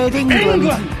that made England.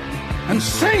 England! And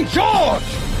St. George!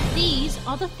 These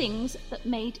are the things that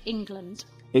made England.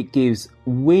 It gives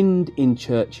wind in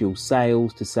Churchill's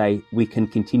sails to say we can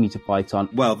continue to fight on.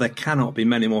 Well, there cannot be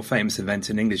many more famous events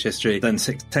in English history than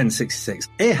 1066.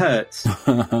 It hurts,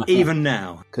 even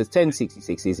now. Because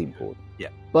 1066 is important. Yeah.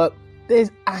 But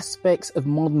there's aspects of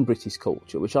modern British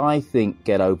culture which I think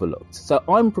get overlooked. So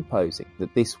I'm proposing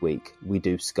that this week we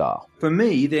do Scar. For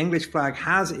me, the English flag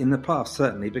has, in the past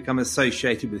certainly, become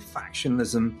associated with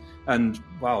factionalism and,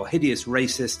 well, hideous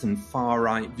racist and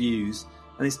far-right views.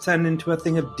 And it's turned into a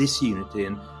thing of disunity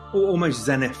and almost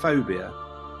xenophobia.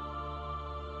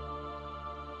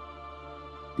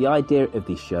 The idea of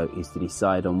this show is to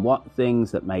decide on what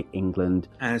things that make England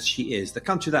as she is, the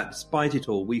country that, despite it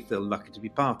all, we feel lucky to be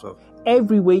part of.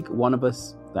 Every week, one of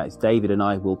us, that is David and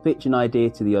I, will pitch an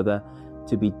idea to the other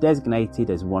to be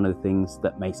designated as one of the things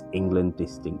that makes England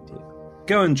distinctive.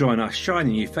 Go and join our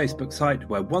shiny new Facebook site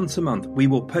where once a month we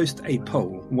will post a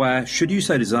poll where, should you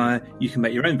so desire, you can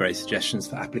make your own very suggestions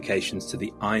for applications to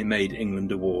the I Made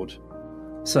England Award.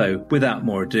 So, without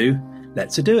more ado,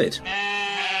 let's do it.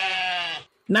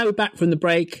 Now we're back from the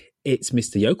break, it's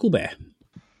Mr. Yokel Bear.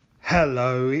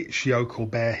 Hello, it's Yokel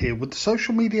Bear here with the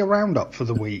social media roundup for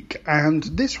the week. And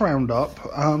this roundup,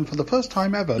 for the first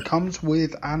time ever, comes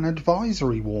with an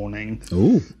advisory warning.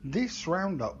 Ooh. This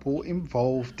roundup will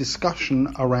involve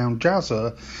discussion around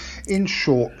Jazza in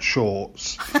short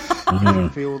shorts. If you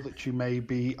feel that you may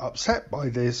be upset by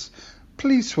this,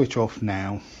 please switch off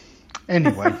now.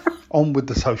 Anyway, on with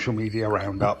the social media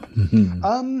roundup.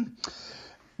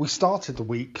 We started the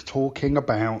week talking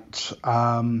about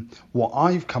what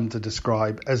I've come to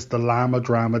describe as the Llama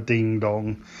Drama Ding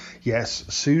Dong. Yes,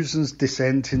 Susan's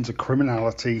descent into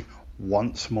criminality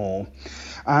once more.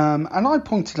 And I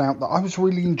pointed out that I was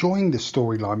really enjoying this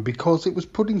storyline because it was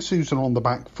putting Susan on the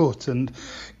back foot and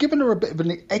giving her a bit of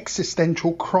an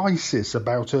existential crisis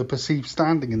about her perceived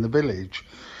standing in the village.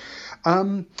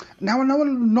 Now, I know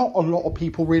not a lot of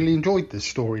people really enjoyed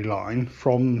this storyline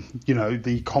from,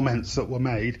 the comments that were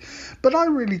made, but I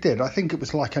really did. I think it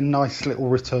was like a nice little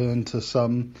return to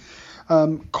some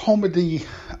comedy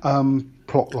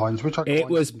plot lines, which I It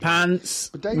was pants,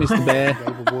 David Mr. Bear.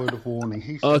 Gave a word of warning.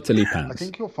 He said, Utterly pants. I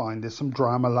think you'll find there's some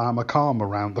drama llama calm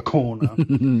around the corner.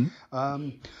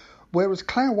 Whereas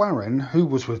Claire Warren, who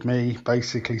was with me,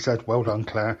 basically said, well done,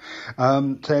 Claire,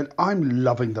 said, I'm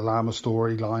loving the Llama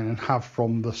storyline and have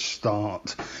from the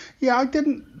start. Yeah, I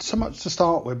didn't so much to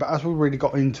start with, but as we really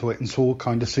got into it and saw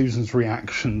kind of Susan's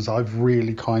reactions, I've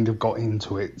really kind of got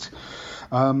into it.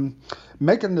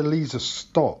 Megan Elisa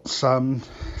Stotts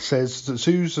says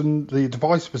that the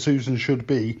advice for Susan should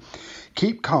be,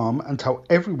 keep calm and tell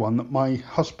everyone that my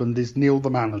husband is Neil the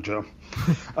manager.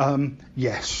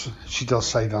 Yes, she does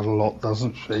say that a lot,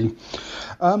 doesn't she?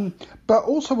 But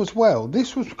also as well,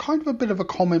 this was kind of a bit of a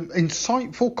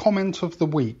insightful comment of the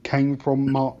week came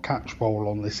from Mark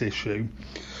Catchpole on this issue.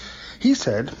 He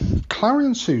said, Clary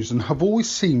and Susan have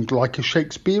always seemed like a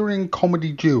Shakespearean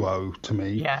comedy duo to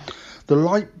me. Yeah. The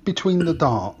light between the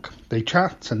dark. They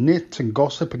chat and knit and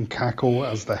gossip and cackle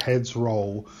as the heads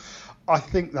roll. I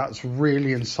think that's really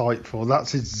insightful.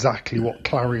 That's exactly what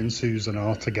Clary and Susan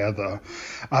are together.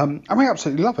 And we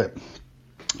absolutely love it.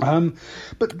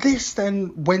 But this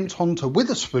then went on to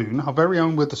Witherspoon, our very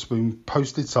own Witherspoon,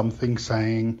 posted something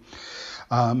saying,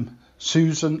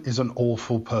 Susan is an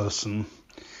awful person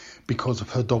because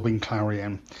of her dobbing Clary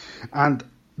in. And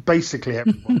basically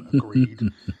everyone agreed.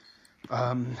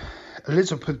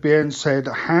 Elizabeth Byrne said,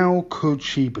 how could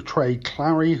she betray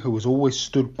Clary, who has always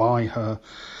stood by her?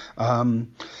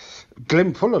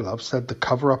 Glenn Fullerlove said the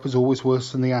cover-up is always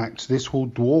worse than the act. This will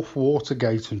dwarf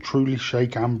Watergate and truly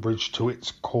shake Ambridge to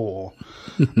its core.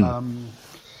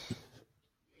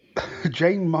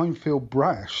 Jane Minefield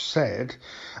Brash said,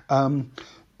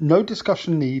 no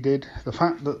discussion needed. The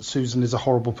fact that Susan is a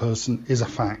horrible person is a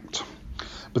fact.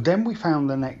 But then we found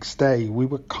the next day we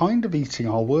were kind of eating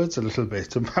our words a little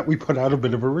bit. In fact, we put out a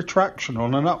bit of a retraction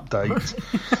on an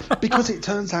update because it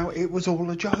turns out it was all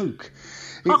a joke.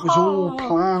 It was all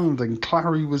planned and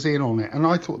Clary was in on it. And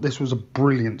I thought this was a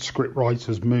brilliant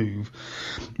scriptwriter's move.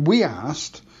 We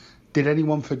asked, did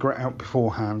anyone figure it out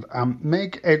beforehand?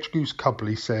 Meg Edgegoose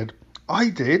Cubley said, I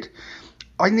did.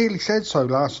 I nearly said so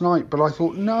last night, but I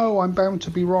thought, no, I'm bound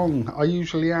to be wrong. I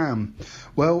usually am.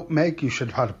 Well, Meg, you should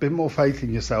have had a bit more faith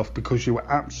in yourself because you were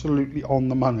absolutely on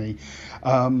the money.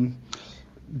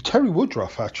 Terry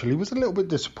Woodruff, actually, was a little bit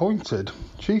disappointed.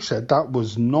 She said that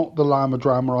was not the llama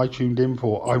drama I tuned in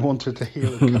for. I wanted to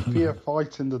hear a Kafir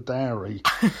fight in the dairy.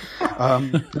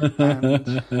 And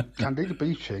Candida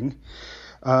Beeching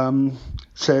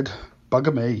said,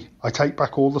 bugger me, I take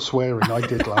back all the swearing I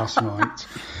did last night.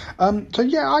 So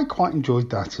yeah, I quite enjoyed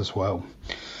that as well.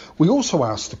 We also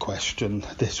asked the question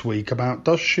this week about,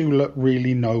 does Shula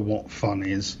really know what fun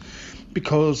is?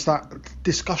 Because that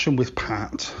discussion with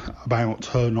Pat about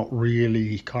her not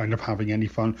really kind of having any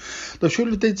fun, though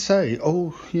Shula did say,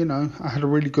 oh, you know, I had a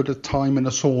really good time in a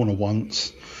sauna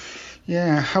once.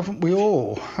 Yeah, haven't we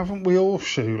all,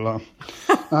 Shula?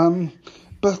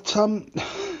 But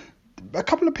a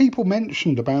couple of people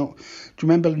mentioned about, do you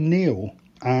remember Neil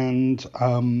and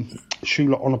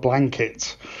Shula on a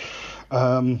blanket?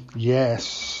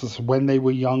 Yes, when they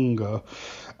were younger.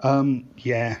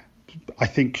 Yeah, I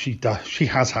think she does. She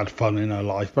has had fun in her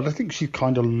life, but I think she's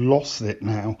kind of lost it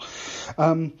now.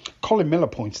 Colin Miller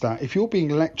points out, if you're being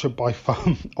lectured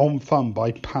on fun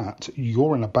by Pat,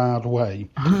 you're in a bad way.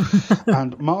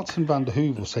 And Martin van der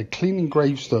Hoovel said, cleaning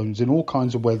gravestones in all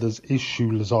kinds of weathers is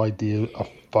Shula's idea of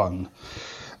fun.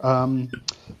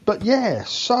 But yeah,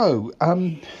 so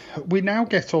we now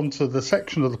get on to the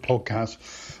section of the podcast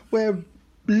where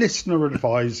listener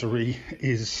advisory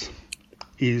is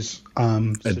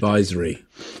advisory.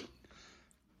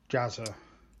 Jazza,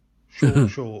 short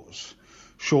shorts,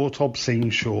 short obscene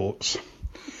shorts.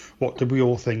 What did we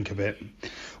all think of it?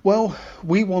 Well,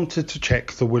 we wanted to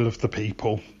check the will of the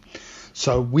people,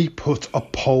 so we put a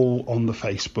poll on the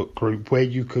Facebook group where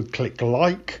you could click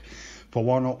like for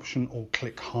one option or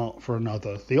click heart for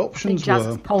another. The options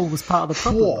were poll was part of the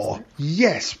problem.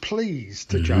 Yes, please,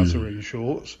 to Jazza in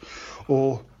shorts,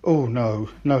 or oh no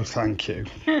thank you.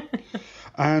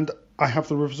 And I have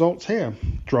the results here.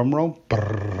 Drum roll.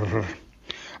 Brrr.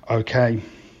 Okay.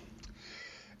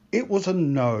 It was a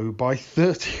no by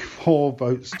 34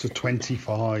 votes to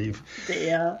 25.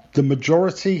 Dear. The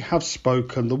majority have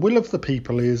spoken. The will of the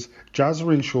people is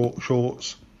Jazza in short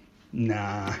shorts.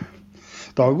 Nah.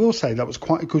 Though I will say that was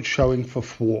quite a good showing for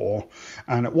 4.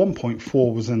 And at one point,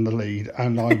 4 was in the lead.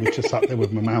 And I was just sat there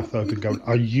with my mouth open going,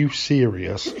 are you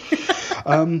serious?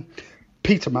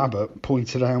 Peter Mabbott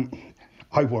pointed out,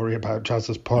 I worry about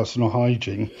Jazza's personal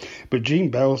hygiene. But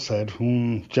Jean Bell said,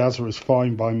 Jazza is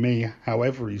fine by me,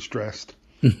 however he's dressed.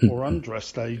 Or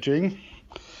undressed, Jean.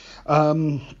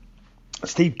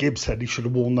 Steve Gibbs said he should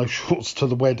have worn those shorts to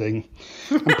the wedding.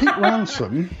 And Pete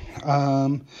Ransom,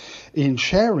 in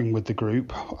sharing with the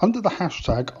group, under the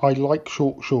hashtag I like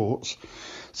short shorts,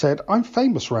 said, I'm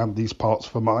famous around these parts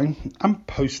for mine, and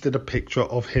posted a picture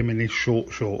of him in his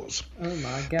short shorts. Oh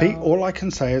my God. Pete, all I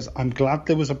can say is I'm glad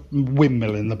there was a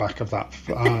windmill in the back of that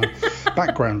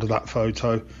background of that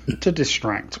photo to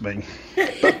distract me.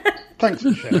 But thanks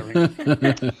for sharing.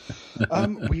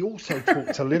 We also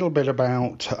talked a little bit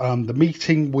about the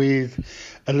meeting with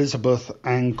Elizabeth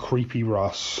and Creepy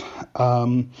Russ.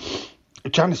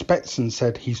 Janice Betson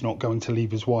said he's not going to leave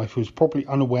his wife, who's probably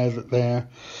unaware that they're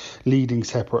leading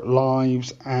separate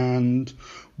lives, and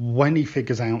when he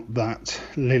figures out that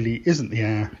Lily isn't the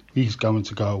heir, he's going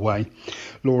to go away.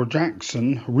 Laura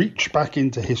Jackson reached back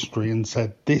into history and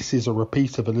said this is a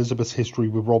repeat of Elizabeth's history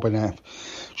with Robin F.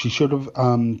 She should have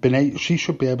she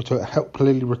should be able to help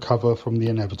Lily recover from the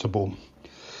inevitable.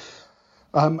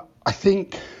 I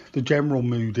think the general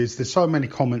mood is there's so many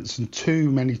comments and too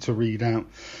many to read out.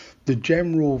 The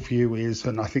general view is,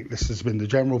 and I think this has been the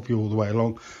general view all the way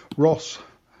along, Ross,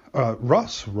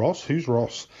 who's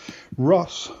Ross?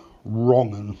 Russ,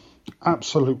 wrong'un,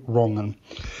 absolute wrong'un.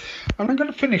 And I'm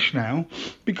going to finish now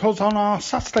because on our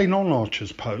Saturday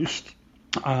Non-Archers post,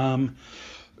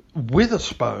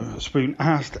 Witherspoon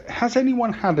asked, has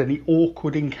anyone had any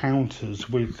awkward encounters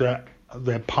with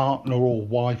their partner or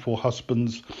wife or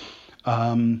husband's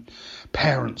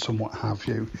parents and what have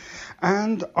you?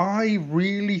 And I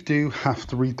really do have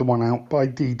to read the one out by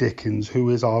Dee Dickens, who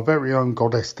is our very own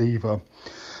goddess diva.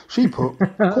 She put,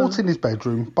 caught in his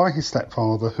bedroom by his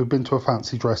stepfather who'd been to a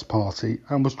fancy dress party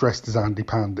and was dressed as Andy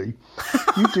Pandy.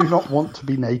 You do not want to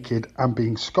be naked and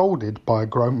being scolded by a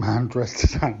grown man dressed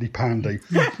as Andy Pandy.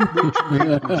 Which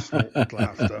really snorted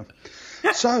laughter.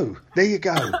 So, there you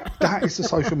go. That is the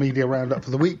social media roundup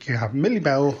for the week. You have Millie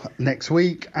Bell next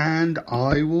week, and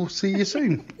I will see you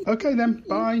soon. Okay then,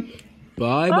 bye.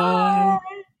 Bye.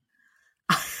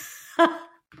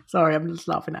 Sorry, I'm just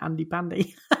laughing at Andy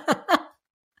Pandy.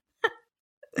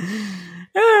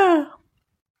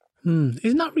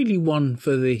 He's not really one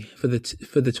for the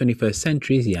 21st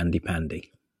century, is he, Andy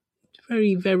Pandy?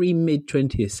 Very, very mid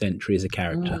 20th century as a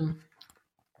character.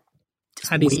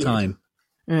 Had his time.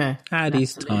 Yeah, had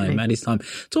his time.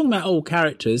 Talking about old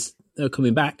characters that are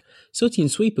coming back, Sooty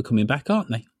and Sweep are coming back, aren't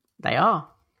they? They are.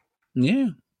 Yeah.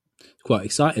 Quite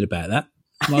excited about that.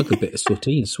 I like a bit of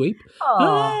Sooty and Sweep.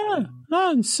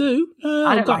 And Sue.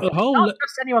 I don't like it. Not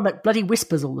just anyone that bloody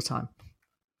whispers all the time.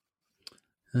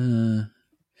 Yeah,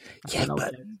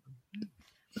 but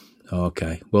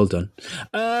Okay, well done.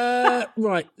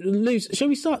 Right, Luce, shall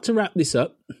we start to wrap this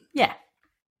up? Yeah.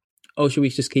 Or should we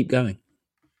just keep going?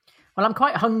 Well, I'm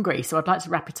quite hungry, so I'd like to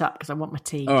wrap it up because I want my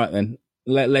tea. All right, then.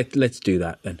 Let's do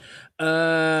that, then.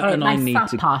 And my I need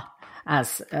supper,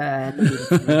 as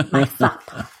my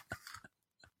supper.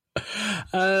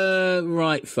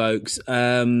 Right, folks.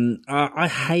 I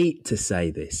hate to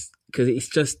say this because it's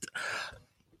just...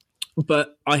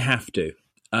 But I have to.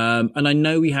 And I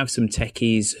know we have some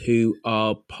techies who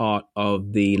are part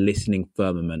of the listening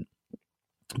firmament.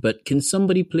 But can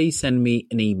somebody please send me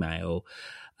an email?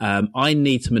 I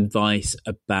need some advice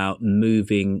about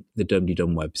moving the Dumdy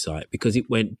Dum website because it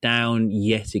went down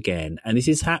yet again. And this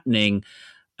is happening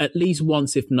at least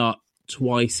once, if not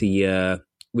twice a year.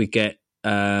 We get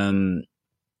riddled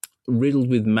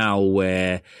with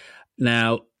malware.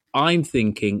 Now, I'm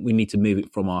thinking we need to move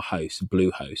it from our host,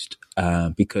 Bluehost,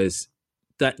 because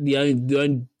that the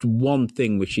only one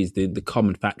thing which is the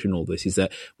common factor in all this is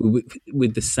that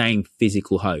with the same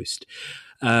physical host.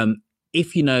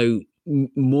 If you know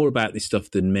more about this stuff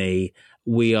than me,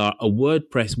 we are a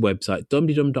WordPress website.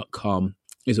 dumdydum.com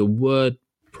is a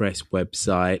WordPress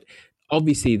website.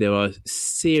 Obviously, there are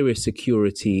serious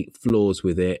security flaws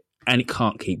with it, and it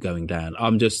can't keep going down.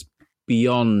 I'm just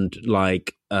beyond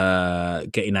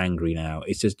getting angry now.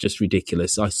 It's just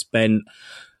ridiculous. I spent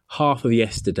half of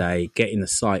yesterday getting the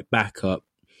site back up,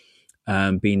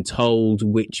 being told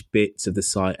which bits of the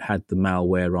site had the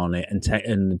malware on it, and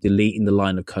deleting the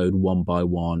line of code one by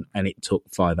one, and it took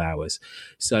 5 hours.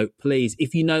 So please,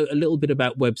 if you know a little bit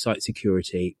about website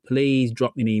security, please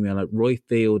drop me an email at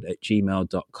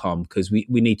royfield@gmail.com because we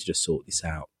need to just sort this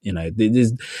out. You know,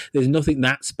 there's nothing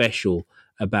that special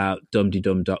about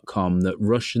dumdydum.com that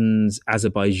Russians,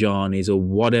 Azerbaijanis, or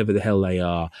whatever the hell they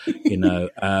are,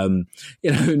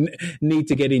 need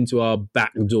to get into our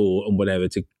back door and whatever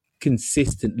to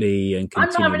consistently and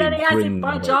continually. I'm not having any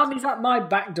Azerbaijanis at my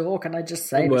back door. Can I just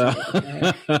say? Well,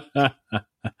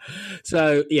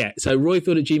 so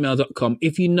royfield@gmail.com.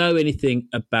 If you know anything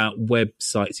about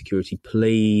website security,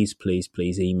 please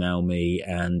email me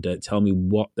and tell me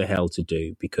what the hell to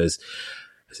do because,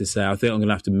 as I say, I think I'm going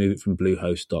to have to move it from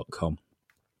bluehost.com.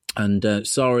 And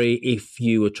sorry if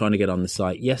you were trying to get on the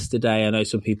site yesterday. I know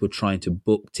some people were trying to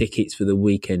book tickets for the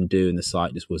weekend do, and the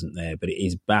site just wasn't there, but it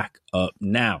is back up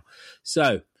now.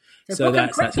 So that's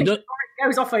that. So it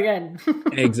goes off again.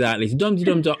 Exactly. So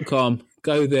dumdydum.com.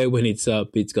 Go there when it's up.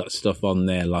 It's got stuff on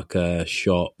there like a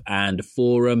shop and a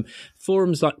forum.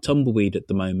 Forum's like tumbleweed at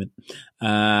the moment. So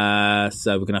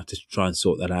we're going to have to try and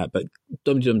sort that out. But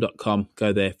dumdydum.com,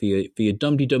 go there for your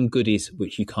Dumdy Dum goodies,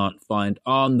 which you can't find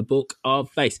on the Book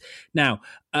of Face. Now,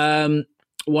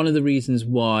 one of the reasons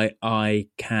why I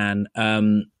can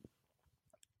kind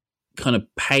of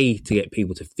pay to get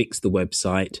people to fix the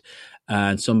website,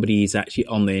 and somebody is actually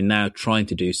on there now trying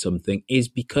to do something, is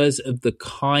because of the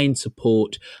kind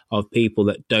support of people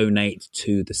that donate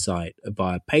to the site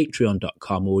via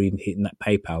patreon.com or even hitting that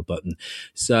PayPal button.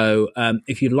 So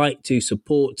if you'd like to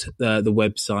support the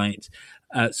website,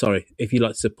 if you'd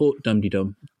like to support Dumdy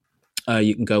Dum,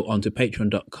 you can go onto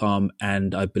patreon.com,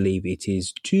 and I believe it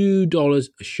is $2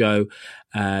 a show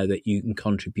that you can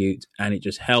contribute, and it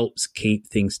just helps keep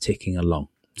things ticking along.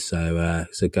 So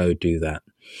go do that.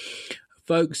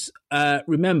 Folks,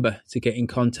 remember to get in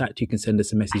contact. You can send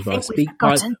us a message via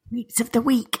SpeakPipe. Tweets of the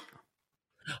week.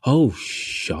 Oh,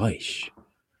 shish.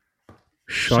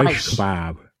 Shish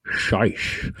kebab.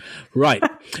 Shish. Right.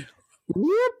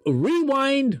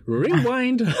 Rewind.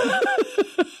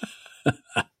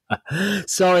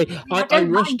 Sorry, I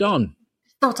rushed on.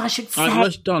 Thought I should say.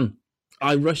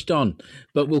 I rushed on,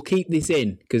 but we'll keep this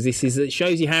in because it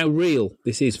shows you how real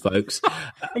this is, folks.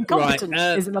 Incompetent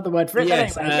is another word for it.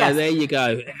 Yes, anyway, yes. There you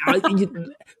go.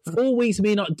 4 weeks of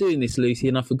me not doing this, Lucy,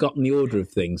 and I've forgotten the order of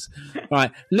things.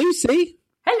 Right, Lucy.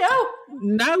 Hello.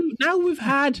 Now we've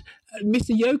had Mr.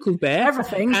 Yokel Bear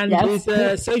everything and his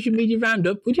social media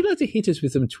roundup. Would you like to hit us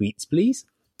with some tweets, please?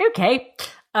 Okay.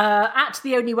 At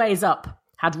The Only Way Is Up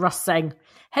had Russ saying,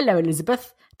 "Hello,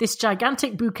 Elizabeth. This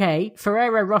gigantic bouquet,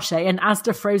 Ferrero Rocher and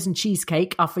Asda frozen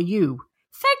cheesecake are for you.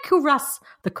 Thank you, Russ.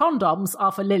 The condoms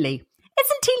are for Lily.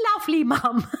 Isn't he lovely,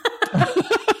 Mum?"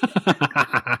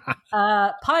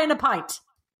 Pie in a Pint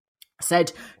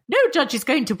said, "No judge is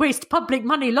going to waste public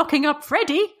money locking up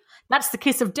Freddie. That's the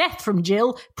kiss of death from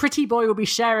Jill. Pretty boy will be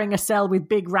sharing a cell with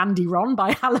Big Randy Ron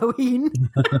by Halloween."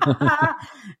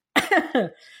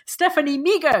 Stephanie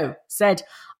Migo said,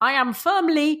 "I am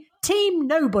firmly Team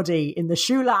Nobody in the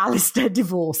Shula Alistair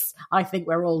divorce. I think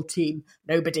we're all Team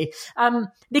Nobody."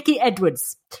 Nikki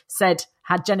Edwards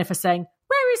had Jennifer saying,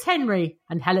 where is Henry?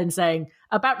 And Helen saying,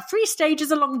 about 3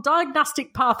 stages along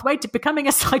diagnostic pathway to becoming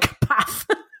a psychopath.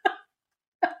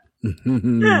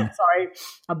 Sorry,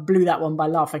 I blew that one by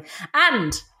laughing.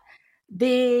 And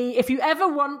if you ever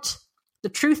want the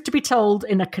truth to be told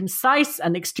in a concise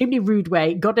and extremely rude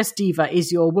way, Goddess Diva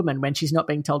is your woman when she's not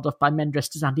being told off by men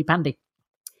dressed as Andy Pandy.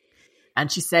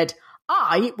 And she said,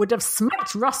 I would have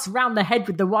smacked Russ round the head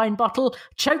with the wine bottle,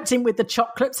 choked him with the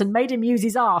chocolates, and made him use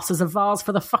his arse as a vase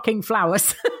for the fucking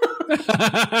flowers.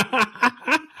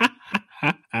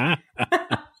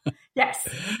 Yes,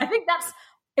 I think that's,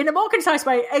 in a more concise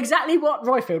way, exactly what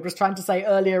Roifield was trying to say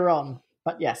earlier on.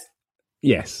 But yes.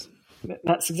 Yes.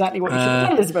 That's exactly what you should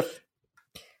say, Elizabeth.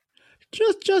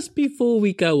 Just before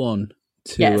we go on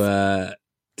to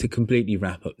completely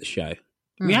wrap up the show,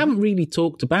 we haven't really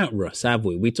talked about Russ, have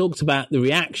we? We talked about the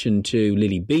reaction to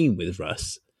Lily being with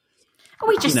Russ.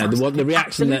 Oh, he just the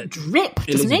reaction that drip,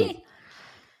 doesn't he?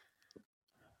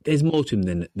 There's more to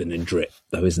him than a drip,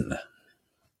 though, isn't there?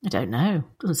 I don't know.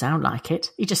 Doesn't sound like it.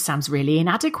 He just sounds really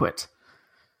inadequate.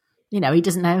 He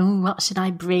doesn't know, what should I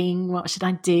bring? What should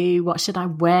I do? What should I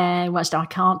wear? I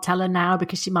can't tell her now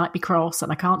because she might be cross,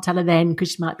 and I can't tell her then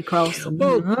because she might be cross.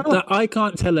 Well, I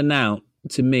can't tell her now,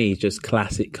 to me, is just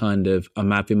classic kind of,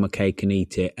 I'm having my cake and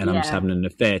eat it, and I'm just having an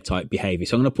affair type behaviour.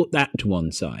 So I'm going to put that to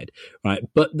one side, right?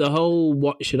 But the whole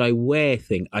what should I wear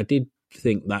thing, I did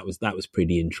think that was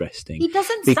pretty interesting. He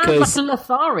doesn't sound like a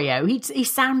Lothario. He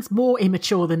sounds more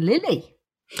immature than Lily.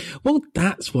 Well,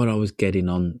 that's what I was getting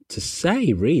on to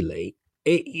say, really.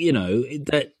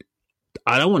 That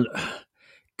I don't want...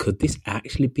 Could this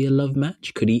actually be a love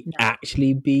match? Could he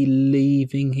actually be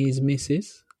leaving his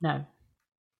missus? No.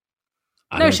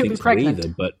 I don't she'll think be so pregnant.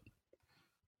 Either, but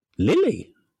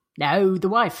Lily? No, the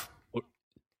wife.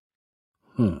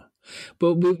 Huh.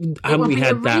 But haven't we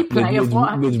had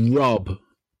that with Rob?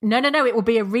 No. It will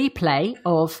be a replay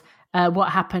of what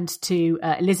happened to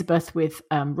Elizabeth with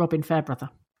Robin Fairbrother.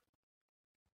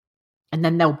 And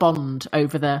then they'll bond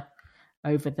over the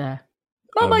oh,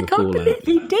 I can't believe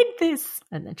he did this.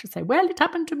 And then she'll say, well, it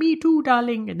happened to me too,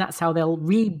 darling. And that's how they'll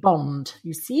rebond,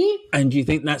 you see? And do you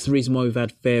think that's the reason why we've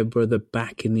had Fairbrother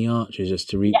back in the Archers, just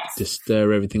to to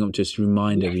stir everything up, just to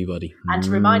remind everybody? And to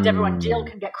remind everyone Jill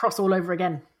can get cross all over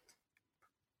again.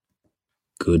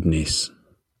 Goodness,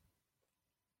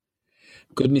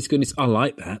 I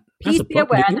like that. Please be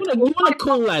aware. You want to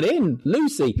call that in,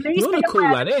 Lucy? You want to call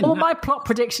that in? All my plot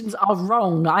predictions are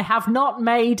wrong. I have not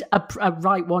made a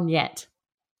right one yet.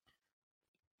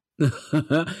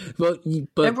 but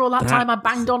remember all that time I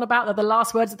banged on about that the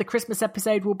last words of the Christmas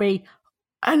episode will be,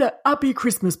 "Hello, happy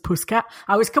Christmas, Pussycat."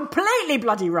 I was completely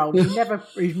bloody wrong. He never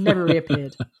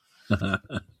reappeared.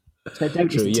 So don't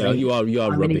True. Yeah, you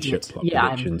are rubbish at plot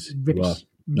predictions. I'm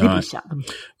rubbish at them.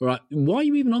 Right. Why are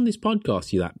you even on this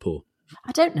podcast, you that poor?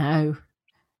 I don't know.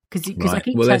 Because I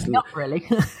keep turning up, really.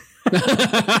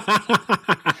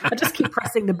 I just keep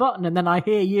pressing the button and then I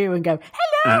hear you and go,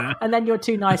 hello! And then you're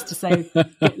too nice to say,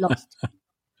 get lost.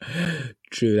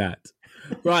 True that.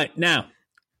 Right, now,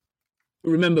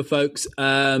 remember, folks,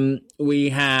 we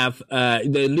have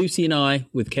the Lucy and I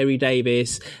with Kerry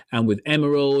Davis and with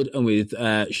Emerald and with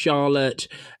Charlotte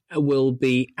will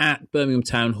be at Birmingham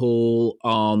Town Hall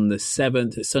on the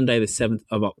 7th, Sunday the 7th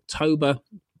of October.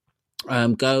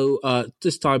 Go on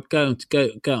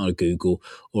a Google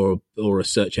or a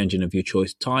search engine of your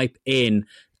choice. Type in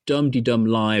Dum Dum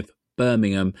Live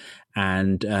Birmingham,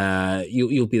 and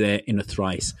you'll be there in a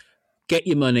thrice. Get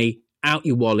your money out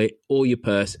your wallet or your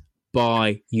purse.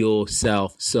 Buy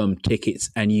yourself some tickets,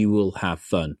 and you will have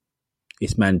fun.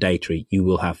 It's mandatory. You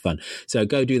will have fun. So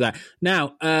go do that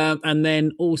now. And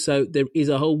then also there is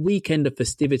a whole weekend of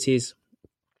festivities.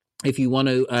 If you want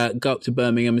to go up to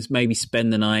Birmingham, maybe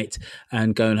spend the night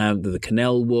and go and have the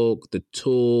Canal Walk, the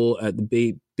tour at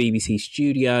the BBC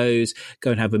Studios, go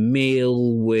and have a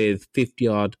meal with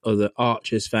 50-odd other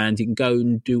Archers fans. You can go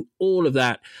and do all of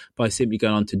that by simply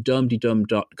going on to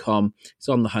dumdydum.com. It's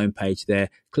on the homepage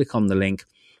there. Click on the link.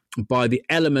 Buy the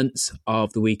elements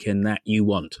of the weekend that you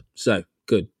want. So,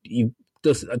 good.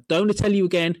 Don't tell you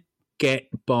again, get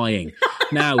buying.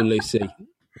 Now, Lucy.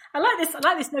 I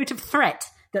like this note of threat.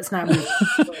 That's now moved.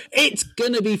 It's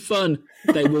going to be fun.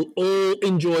 They will all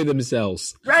enjoy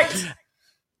themselves.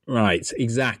 Right,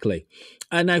 exactly.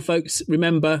 And now, folks,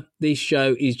 remember, this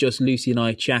show is just Lucy and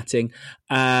I chatting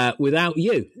without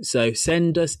you. So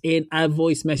send us in a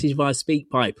voice message via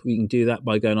SpeakPipe. You can do that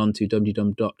by going on to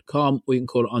dumdydum.com, or you can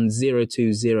call it on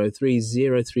 0203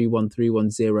 031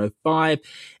 3105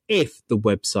 if the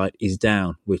website is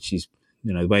down, which is,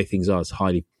 the way things are, it's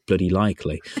highly bloody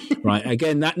likely. Right,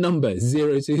 again, that number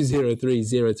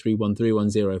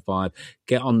 020303133105.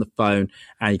 Get on the phone,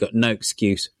 and you've got no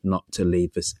excuse not to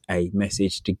leave us a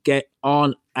message to get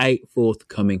on a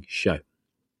forthcoming show.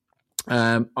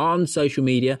 On social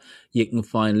media, you can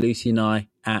find Lucy and I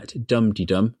at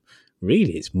Dumdydum.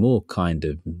 Really, it's more kind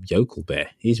of Yokel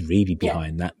Bear. He's really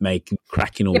behind that,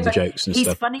 cracking all the jokes and he's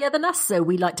stuff. He's funnier than us, so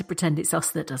we like to pretend it's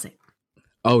us that does it.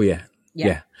 Oh, yeah.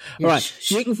 Yeah. All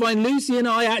right. You can find Lucy and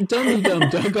I at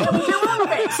Dumdydum. Do all of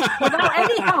it without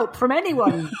any help from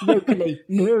anyone locally.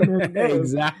 No.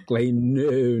 Exactly.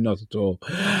 No, not at all.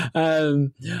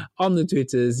 On the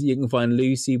Twitters, you can find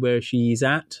Lucy where she's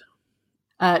at.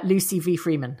 Lucy V.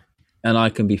 Freeman. And I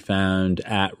can be found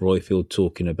at Royfield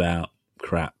talking about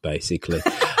crap, basically.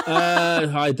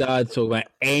 I talk about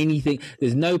anything.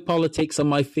 There's no politics on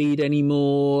my feed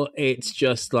anymore. It's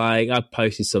just like I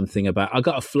posted something about, I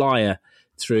got a flyer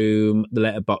through the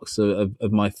letterbox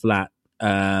of my flat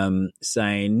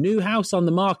saying new house on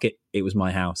the market. It was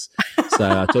my house. So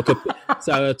I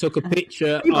took a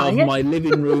picture of my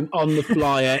living room on the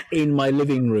flyer in my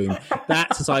living room.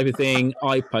 That's the type of thing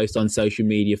I post on social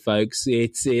media, folks.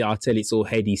 I tell you, it's all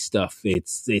heady stuff.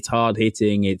 It's hard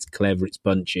hitting. It's clever. It's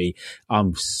punchy.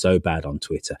 I'm so bad on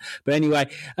Twitter. But anyway,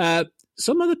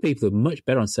 some other people who are much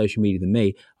better on social media than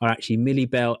me are actually Millie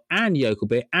Bell and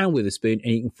Yokelbit and Witherspoon,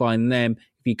 and you can find them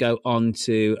if you go on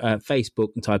to Facebook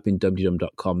and type in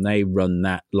dumdydum.com. They run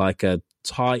that like a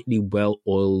tightly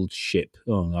well-oiled ship.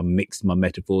 Oh, I mixed my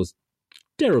metaphors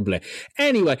terribly.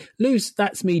 Anyway, Luce,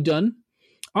 that's me done.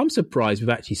 I'm surprised we've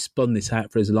actually spun this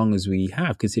out for as long as we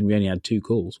have, considering we only had 2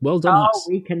 calls. Well done, us.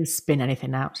 We can spin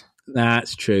anything out.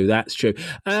 That's true. Right.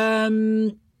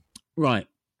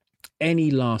 Any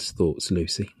last thoughts,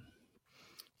 Lucy?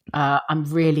 I'm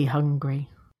really hungry.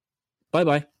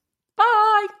 Bye-bye.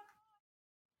 Bye.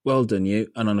 Well done,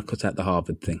 you. And I'm going to cut out the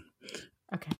Harvard thing.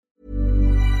 Okay.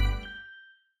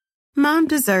 Mom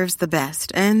deserves the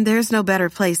best, and there's no better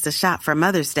place to shop for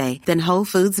Mother's Day than Whole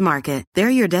Foods Market. They're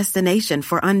your destination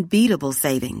for unbeatable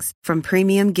savings, from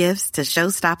premium gifts to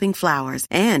show-stopping flowers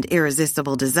and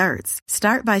irresistible desserts.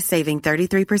 Start by saving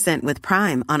 33% with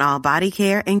Prime on all body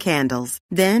care and candles.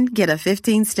 Then get a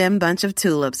 15-stem bunch of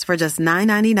tulips for just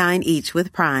 $9.99 each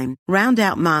with Prime. Round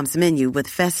out Mom's menu with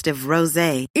festive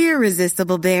rosé,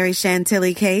 irresistible berry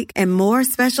chantilly cake, and more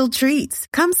special treats.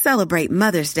 Come celebrate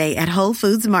Mother's Day at Whole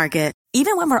Foods Market.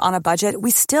 Even when we're on a budget,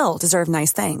 we still deserve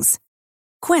nice things.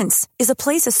 Quince is a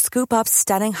place to scoop up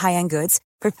stunning high-end goods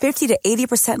for 50 to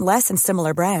 80% less than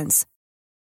similar brands.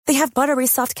 They have buttery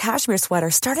soft cashmere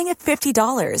sweaters starting at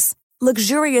 $50,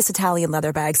 luxurious Italian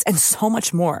leather bags, and so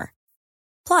much more.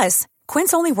 Plus,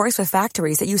 Quince only works with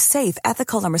factories that use safe,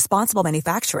 ethical, and responsible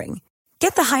manufacturing.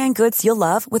 Get the high-end goods you'll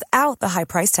love without the high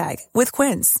price tag with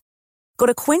Quince. Go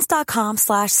to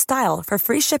quince.com/style for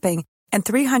free shipping and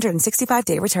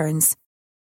 365-day returns.